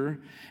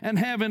danger, and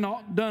having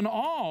done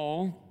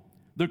all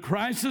the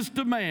crisis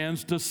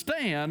demands, to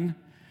stand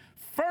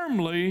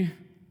firmly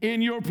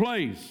in your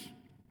place.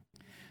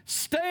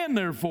 Stand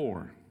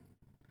therefore,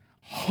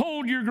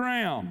 hold your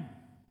ground,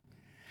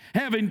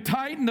 having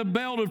tightened the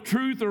belt of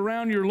truth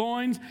around your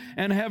loins,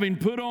 and having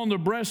put on the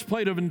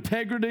breastplate of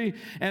integrity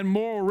and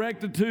moral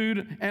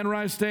rectitude and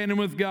right standing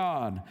with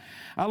God."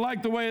 I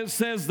like the way it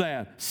says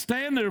that.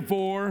 Stand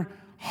therefore,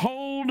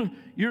 hold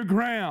your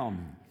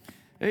ground.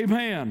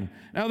 Amen.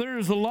 Now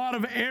there's a lot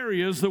of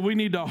areas that we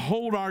need to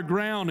hold our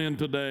ground in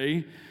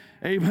today.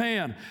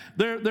 Amen.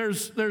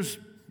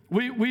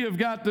 We've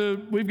got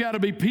to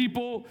be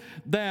people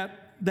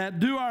that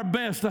do our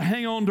best to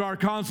hang on to our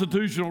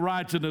constitutional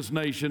rights in this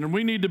nation. And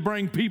we need to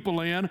bring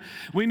people in.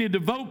 We need to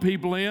vote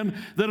people in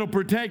that'll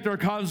protect our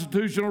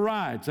constitutional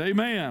rights.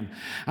 Amen.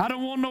 I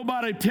don't want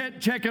nobody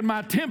checking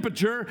my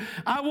temperature.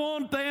 I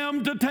want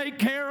them to take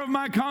care of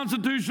my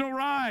constitutional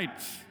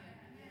rights.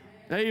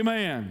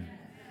 Amen.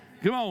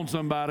 Come on,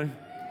 somebody.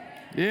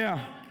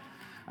 Yeah.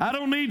 I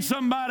don't need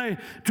somebody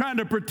trying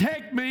to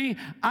protect me.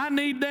 I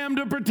need them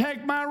to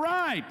protect my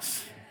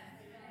rights.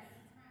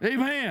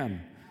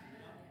 Amen.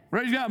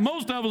 Praise God.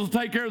 Most of us will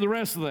take care of the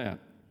rest of that.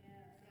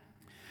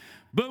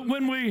 But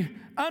when we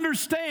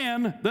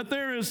understand that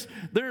there is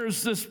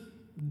this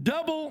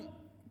double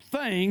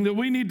thing that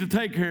we need to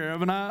take care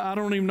of, and I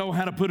don't even know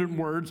how to put it in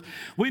words.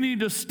 We need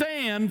to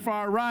stand for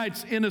our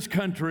rights in this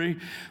country,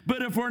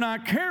 but if we're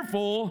not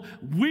careful,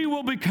 we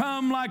will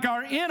become like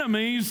our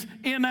enemies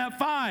in that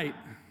fight.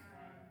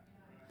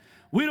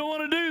 We don't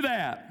want to do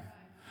that.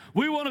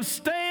 We want to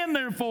stand,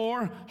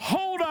 therefore,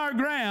 hold our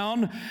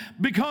ground,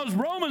 because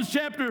Romans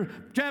chapter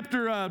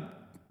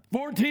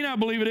 14, I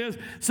believe it is,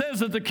 says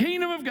that the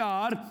kingdom of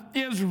God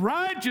is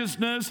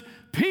righteousness,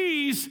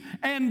 peace,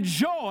 and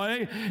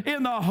joy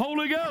in the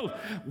Holy Ghost.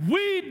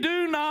 We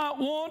do not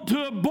want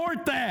to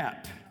abort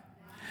that.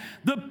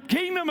 The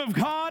kingdom of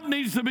God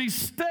needs to be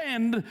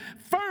stand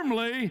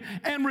firmly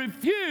and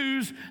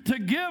refuse to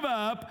give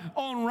up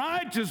on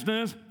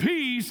righteousness,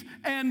 peace,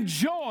 and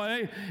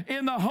joy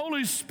in the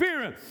Holy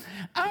Spirit.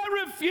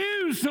 I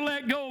refuse to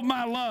let go of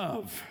my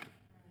love.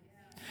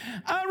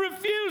 I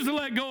refuse to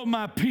let go of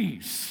my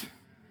peace.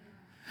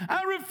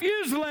 I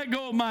refuse to let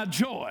go of my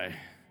joy.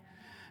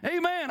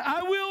 Amen.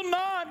 I will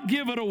not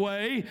give it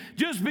away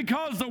just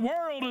because the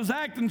world is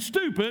acting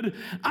stupid.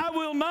 I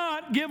will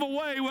not give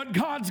away what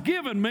God's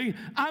given me.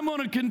 I'm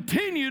going to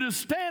continue to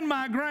stand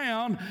my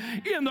ground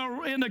in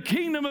the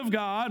kingdom of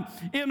God,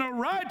 in the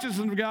righteousness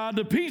of God,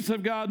 the peace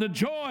of God, the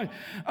joy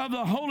of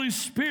the Holy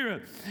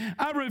Spirit.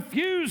 I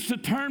refuse to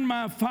turn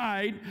my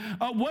fight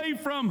away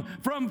from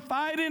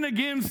fighting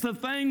against the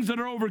things that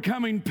are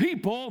overcoming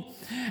people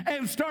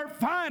and start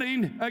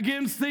fighting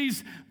against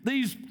these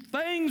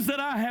things that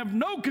I have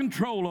no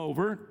control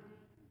over.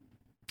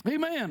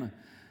 Amen.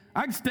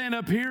 I can stand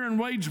up here and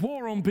wage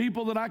war on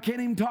people that I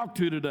can't even talk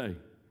to today.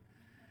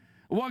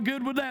 What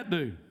good would that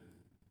do?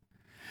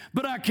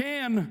 But I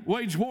can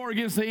wage war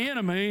against the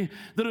enemy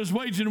that is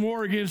waging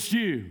war against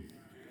you.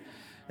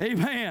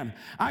 Amen.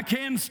 I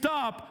can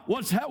stop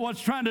what's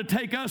trying to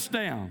take us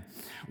down.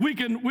 We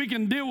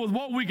can deal with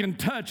what we can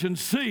touch and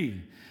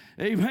see.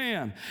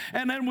 Amen.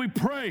 And then we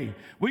pray.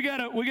 We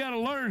gotta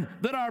learn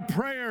that our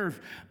prayers,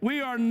 we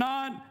are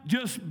not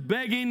just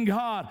begging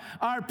God.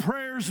 Our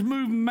prayers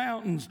move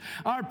mountains.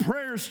 Our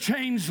prayers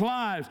change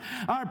lives.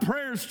 Our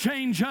prayers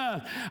change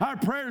us. Our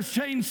prayers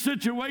change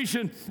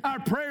situations.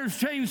 Our prayers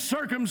change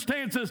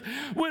circumstances.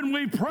 When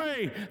we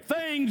pray,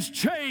 things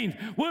change.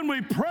 When we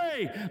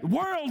pray,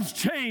 worlds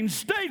change,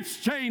 states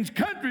change,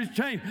 countries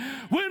change.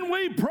 When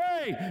we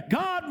pray,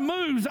 God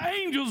moves,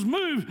 angels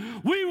move.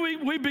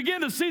 We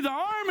begin to see the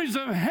armies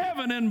of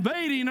heaven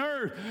invading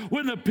earth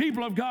when the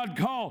people of God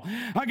call.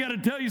 I got to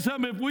tell you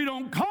something, if we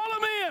don't call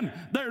them in,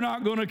 they're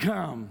not going to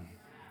come.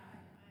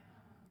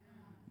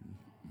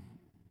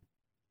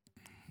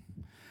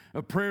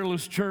 A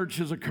prayerless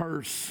church is a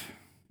curse.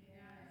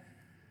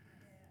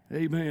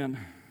 Amen.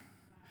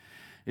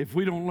 If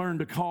we don't learn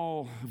to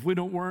call, if we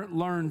don't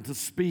learn to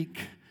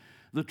speak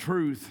the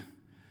truth,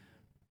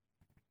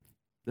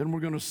 then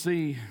we're going to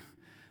see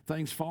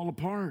things fall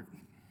apart.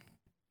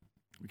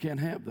 We can't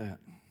have that.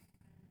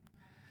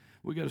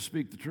 We got to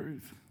speak the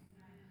truth.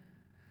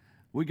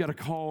 We got to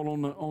call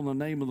on the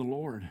name of the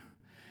Lord.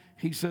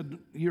 He said,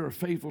 "You're a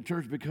faithful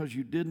church because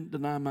you didn't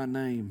deny my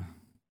name."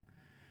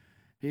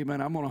 Amen.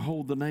 I'm going to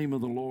hold the name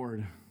of the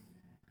Lord.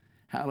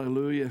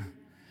 Hallelujah.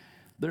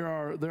 There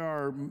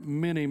are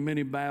many,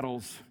 many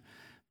battles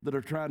that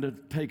are trying to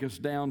take us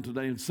down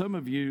today, and some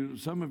of you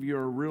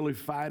are really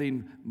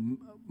fighting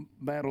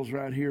battles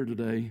right here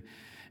today.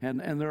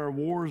 And there are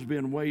wars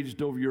being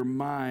waged over your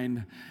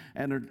mind,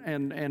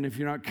 and if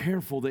you're not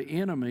careful, the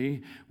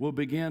enemy will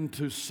begin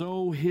to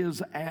sow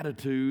his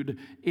attitude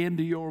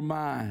into your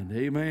mind.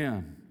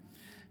 Amen.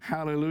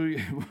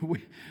 Hallelujah.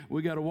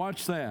 We got to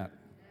watch that.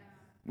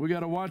 We got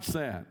to watch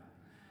that.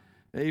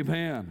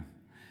 Amen.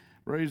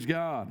 Praise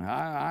God.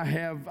 I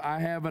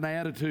have an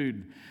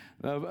attitude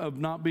of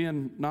not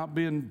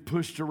being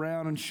pushed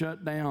around and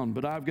shut down,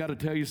 but I've got to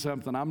tell you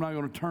something. I'm not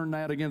going to turn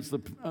that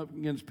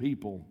against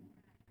people.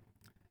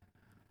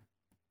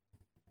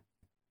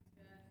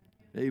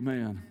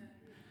 Amen.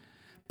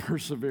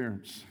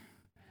 Perseverance.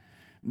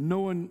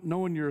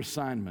 Knowing your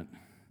assignment.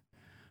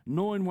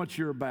 Knowing what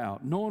you're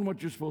about. Knowing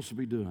what you're supposed to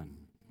be doing.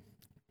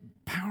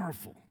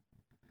 Powerful.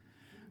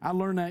 I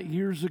learned that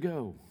years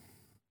ago.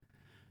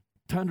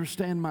 To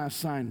understand my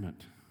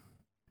assignment.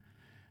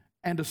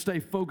 And to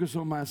stay focused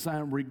on my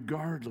assignment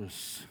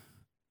regardless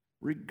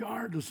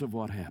of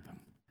what happened.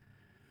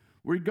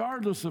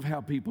 Regardless of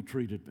how people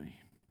treated me.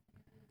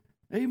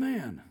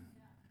 Amen.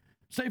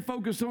 Stay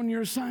focused on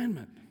your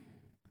assignment.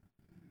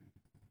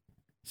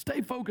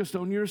 Stay focused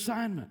on your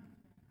assignment.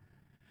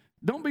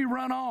 Don't be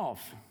run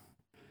off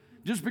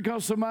just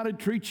because somebody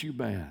treats you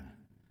bad.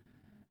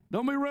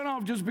 Don't be run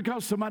off just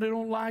because somebody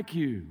don't like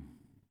you.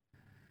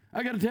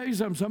 I got to tell you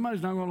something.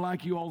 Somebody's not going to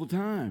like you all the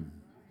time.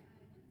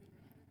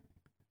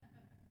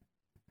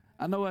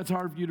 I know that's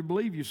hard for you to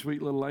believe, you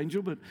sweet little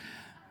angel, but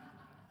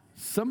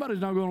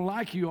somebody's not going to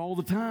like you all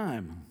the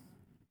time.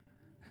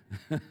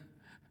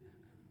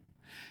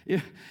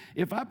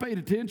 If I paid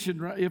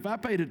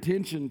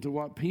attention to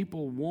what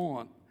people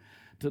want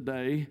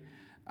today,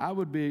 I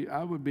would be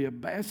a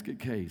basket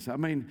case. I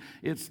mean,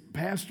 it's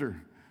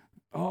pastor.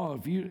 Oh,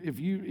 if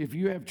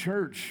you have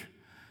church,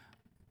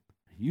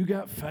 you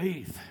got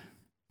faith.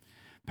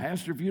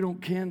 Pastor, if you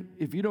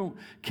don't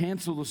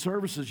cancel the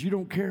services, you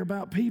don't care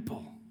about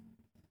people.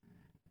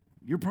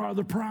 You're part of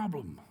the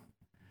problem.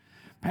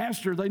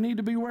 Pastor, they need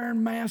to be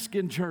wearing masks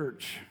in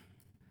church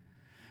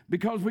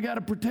because we got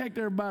to protect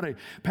everybody.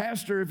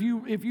 Pastor, if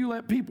you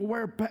let people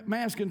wear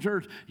masks in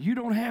church, you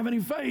don't have any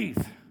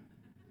faith.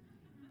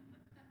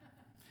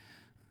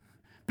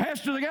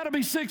 Pastor, they got to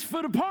be 6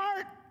 foot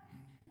apart.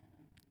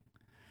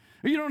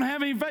 You don't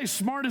have any faith.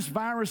 Smartest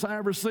virus I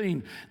ever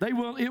seen.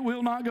 It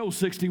will not go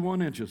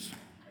 61 inches.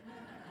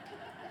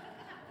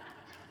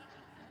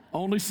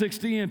 Only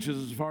 60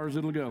 inches as far as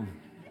it'll go.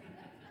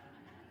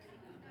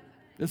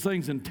 This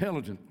thing's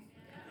intelligent.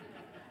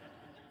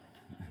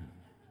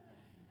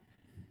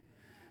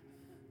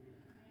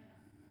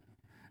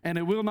 And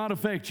it will not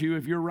affect you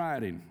if you're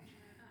riding.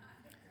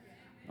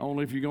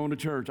 Only if you're going to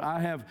church. I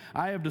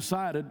have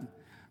decided,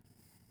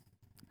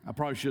 I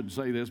probably shouldn't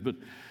say this, but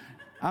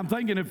I'm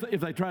thinking if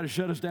they try to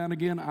shut us down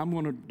again, I'm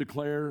going to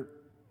declare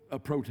a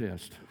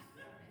protest.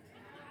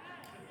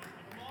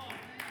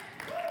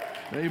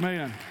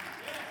 Amen.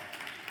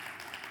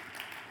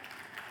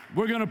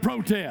 We're going to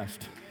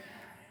protest.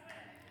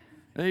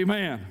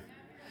 Amen.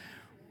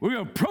 We're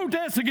going to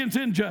protest against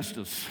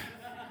injustice.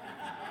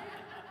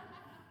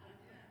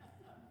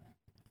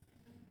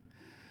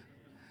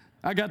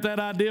 I got that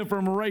idea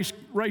from a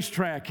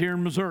racetrack here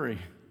in Missouri.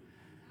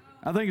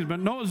 I think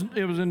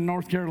it was in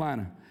North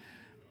Carolina.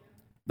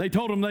 They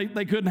told them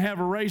they couldn't have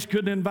a race,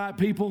 couldn't invite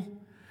people.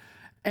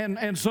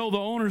 And so the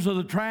owners of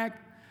the track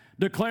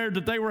declared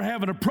that they were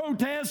having a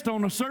protest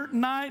on a certain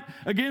night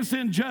against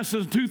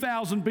injustice.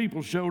 2,000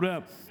 people showed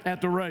up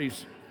at the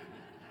race.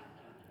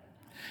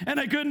 And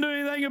they couldn't do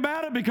anything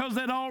about it because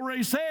they'd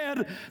already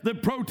said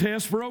that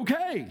protests were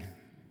okay.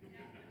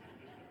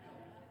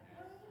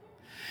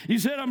 You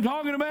see what I'm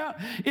talking about?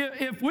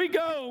 If we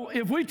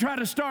try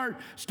to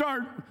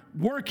start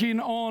working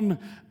on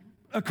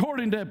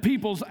according to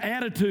people's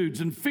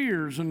attitudes and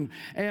fears, and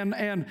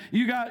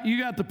you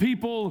got the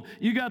people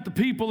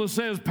that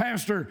says,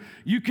 Pastor,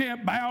 you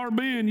can't bow or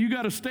bend, you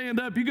got to stand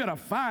up, you got to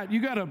fight,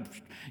 you gotta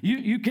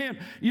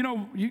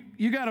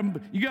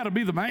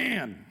be the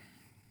man.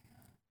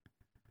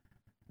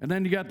 And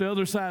then you got the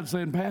other side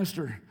saying,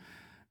 Pastor,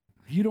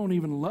 you don't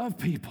even love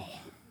people.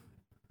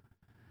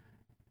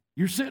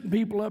 You're setting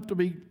people up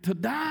to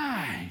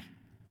die.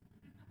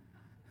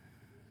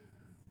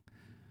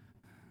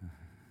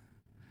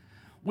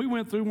 We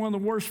went through one of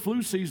the worst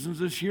flu seasons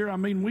this year. I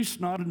mean, we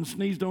snotted and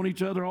sneezed on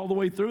each other all the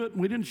way through it,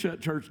 and we didn't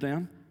shut church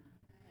down.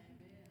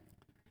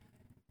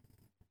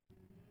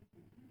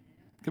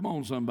 Come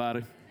on,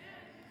 somebody.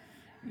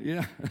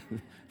 Yeah.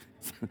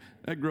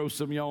 That grossed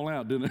some of y'all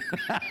out, didn't it?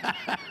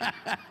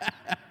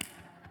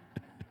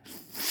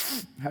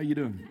 How you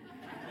doing?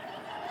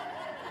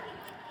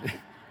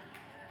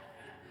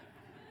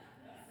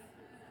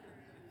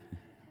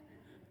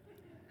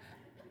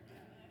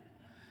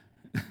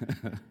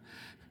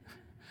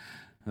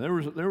 There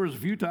was a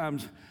few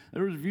times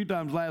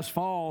last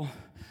fall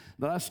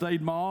that I stayed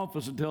in my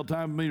office until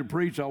time for me to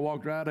preach. I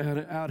walked right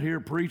out here,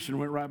 preached, and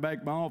went right back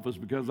to my office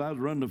because I was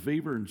running a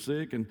fever and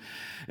sick, and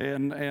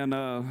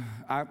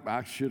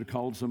I should have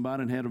called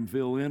somebody and had them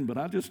fill in, but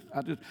I just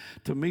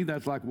to me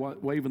that's like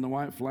waving the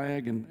white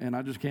flag, and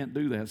I just can't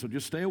do that. So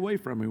just stay away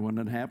from me when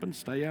that happens.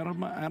 Stay out of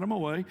my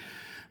way.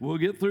 We'll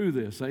get through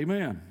this.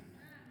 Amen.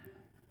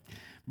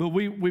 But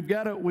we've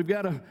got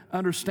to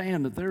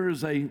understand that there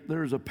is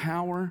a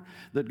power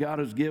that God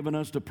has given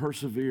us to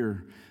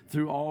persevere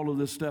through all of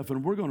this stuff,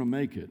 and we're going to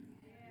make it.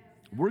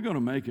 We're going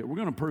to make it. We're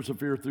going to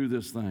persevere through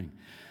this thing.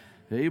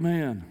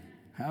 Amen.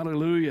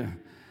 Hallelujah.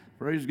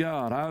 Praise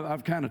God.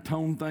 I've kind of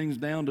toned things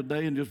down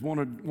today and just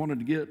wanted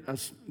to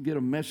get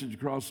a message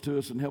across to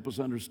us and help us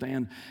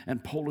understand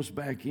and pull us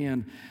back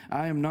in.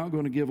 I am not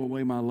going to give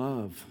away my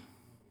love.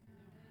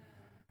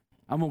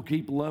 I'm going to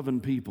keep loving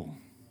people,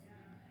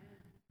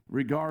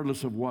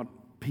 regardless of what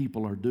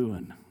people are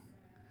doing.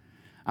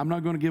 I'm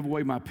not going to give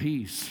away my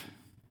peace.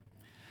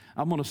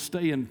 I'm going to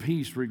stay in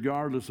peace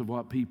regardless of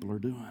what people are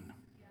doing.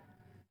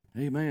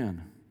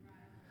 Amen.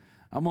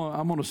 I'm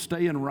going to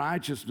stay in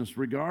righteousness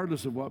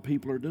regardless of what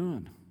people are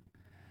doing,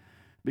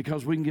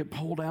 because we can get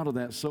pulled out of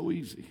that so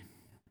easy.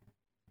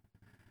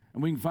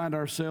 And we can find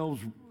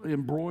ourselves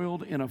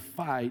embroiled in a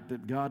fight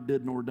that God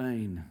didn't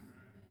ordain.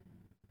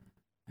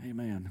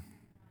 Amen.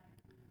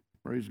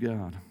 Praise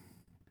God.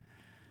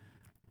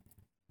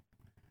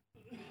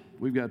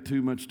 We've got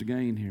too much to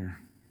gain here,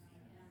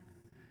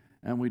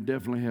 and we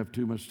definitely have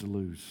too much to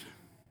lose.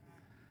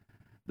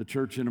 The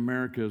church in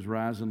America is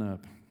rising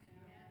up.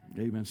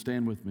 Amen.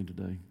 Stand with me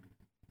today.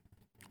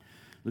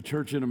 The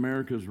church in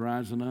America is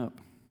rising up.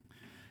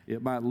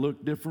 It might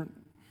look different.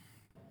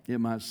 It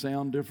might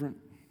sound different.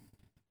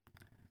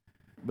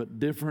 But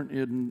different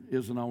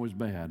isn't always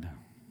bad.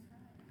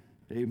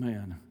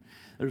 Amen.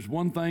 There's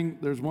one thing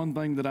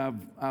that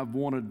I've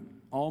wanted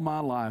all my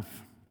life,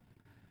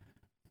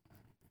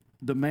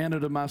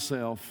 demanded of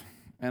myself,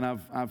 and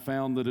I've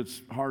found that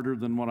it's harder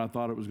than what I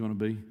thought it was going to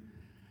be.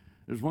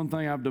 There's one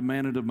thing I've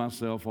demanded of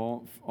myself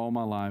all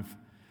my life,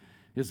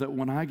 is that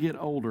when I get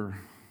older,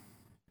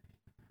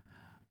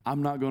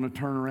 I'm not going to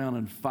turn around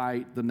and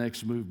fight the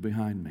next move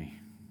behind me.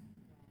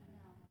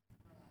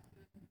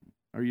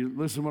 Are you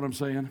listening to what I'm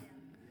saying?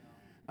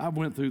 I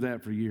went through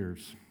that for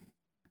years.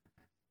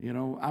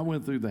 I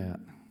went through that.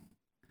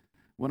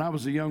 When I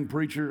was a young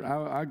preacher,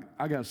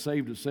 I got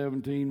saved at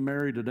 17,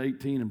 married at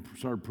 18, and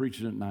started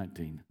preaching at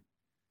 19.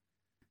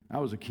 I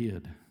was a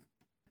kid.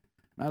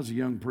 I was a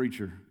young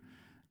preacher.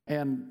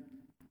 And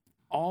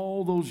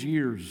all those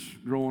years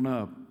growing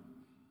up,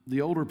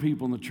 the older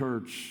people in the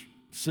church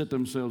set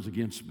themselves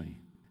against me.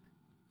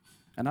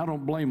 And I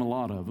don't blame a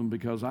lot of them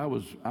because I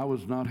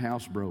was not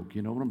house broke.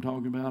 You know what I'm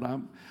talking about?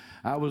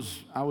 I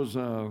was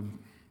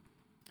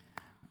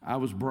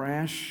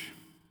brash,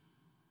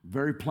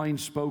 very plain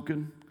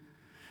spoken.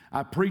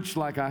 I preached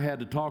like I had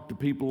to talk to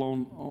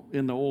people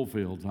in the oil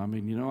fields. I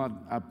mean,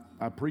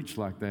 I preached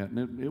like that,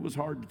 and it was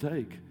hard to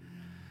take.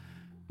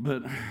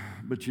 But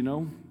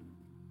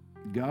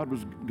God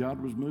was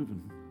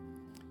moving.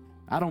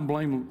 I don't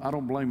blame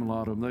a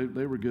lot of them.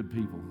 They were good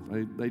people.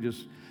 They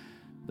just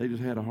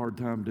had a hard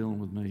time dealing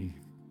with me.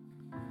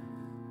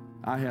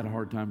 I had a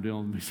hard time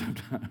dealing with me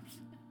sometimes.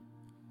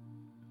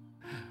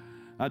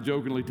 I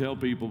jokingly tell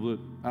people that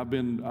I've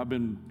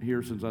been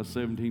here since I was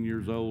 17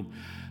 years old,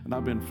 and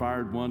I've been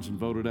fired once and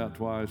voted out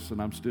twice,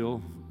 and I'm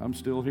still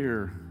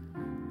here.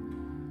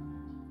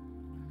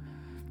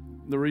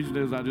 The reason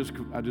is I just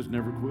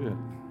never quit.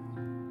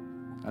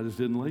 I just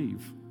didn't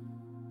leave.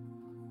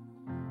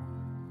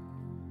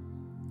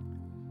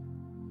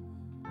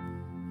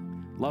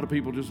 A lot of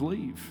people just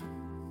leave.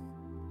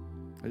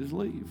 They just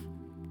leave.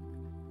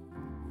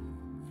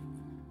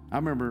 I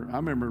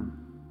remember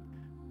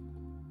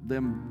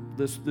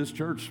this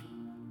church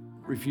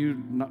refused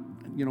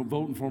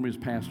voting for me as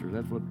pastor.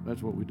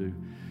 That's what we do.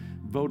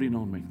 Voting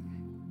on me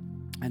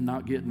and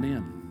not getting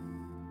in.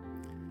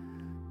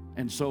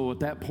 And so at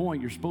that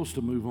point you're supposed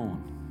to move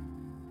on.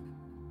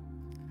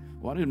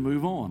 Well, I didn't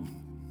move on.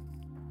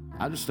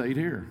 I just stayed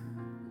here.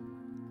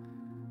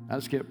 I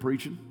just kept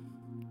preaching.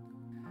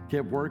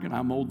 Kept working.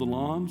 I mowed the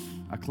lawns.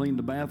 I cleaned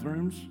the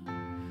bathrooms.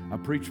 I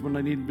preached when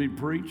they needed to be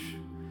preached.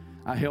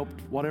 I helped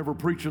whatever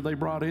preacher they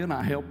brought in.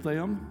 I helped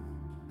them.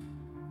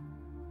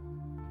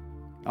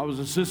 I was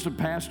assistant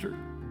pastor.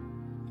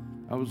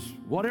 I was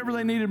whatever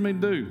they needed me to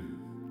do.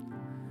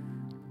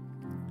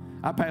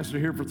 I pastored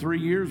here for 3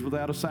 years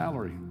without a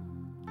salary,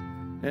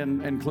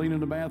 and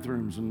cleaning the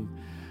bathrooms, and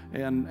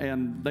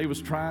they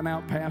was trying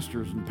out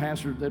pastors, and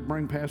they'd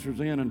bring pastors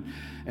in,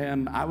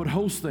 and I would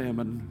host them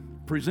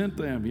and present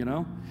them,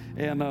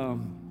 And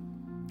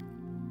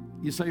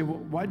you say, well,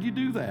 why'd you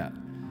do that?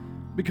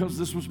 Because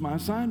this was my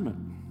assignment.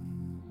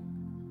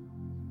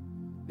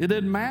 It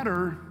didn't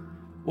matter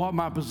what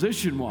my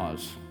position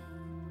was.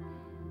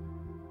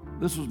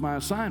 This was my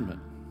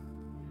assignment.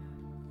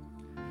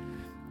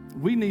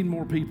 We need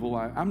more people.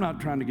 I'm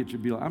not trying to get you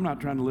to be like, I'm not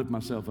trying to lift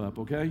myself up,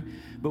 okay?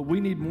 But we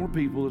need more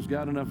people that's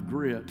got enough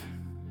grit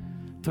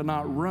to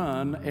not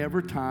run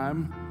every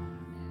time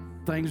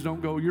things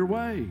don't go your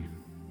way.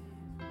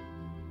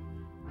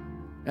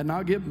 And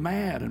not get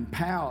mad and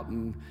pout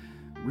and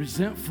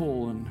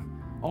resentful and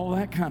all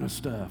that kind of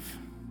stuff.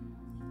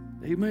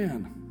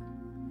 Amen.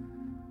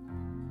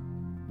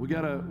 We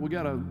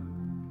gotta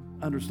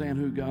understand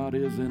who God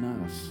is in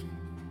us.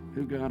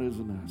 Who God is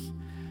in us.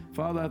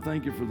 Father, I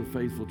thank you for the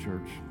faithful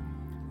church.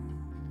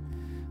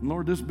 And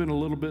Lord, this has been a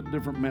little bit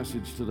different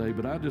message today,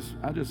 but I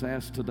just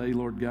ask today,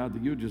 Lord God,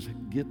 that you would just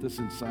get this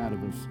inside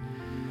of us.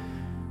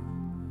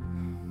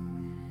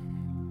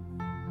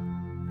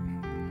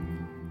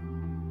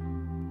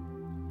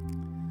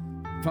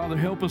 Father,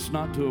 help us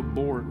not to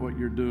abort what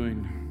you're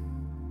doing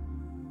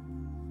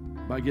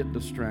by getting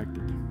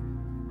distracted.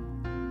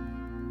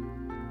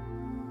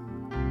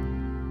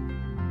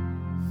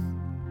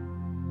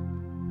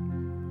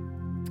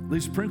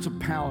 These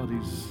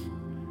principalities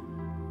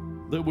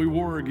that we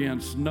war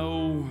against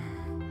know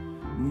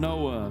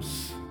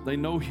us. They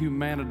know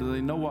humanity.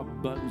 They know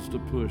what buttons to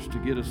push to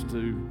get us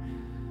to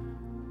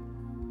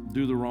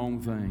do the wrong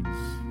things.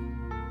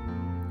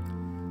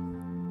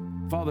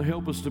 Father,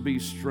 help us to be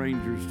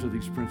strangers to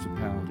these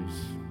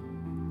principalities.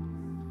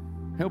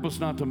 Help us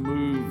not to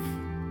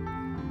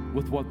move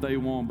with what they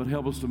want, but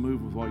help us to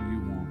move with what you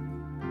want.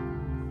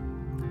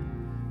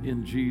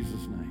 In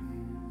Jesus' name.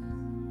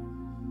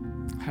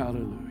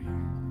 Hallelujah.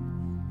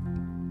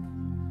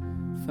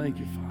 Thank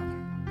you,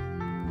 Father.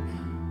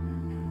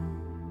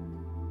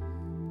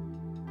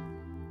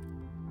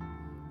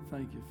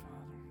 Thank you, Father.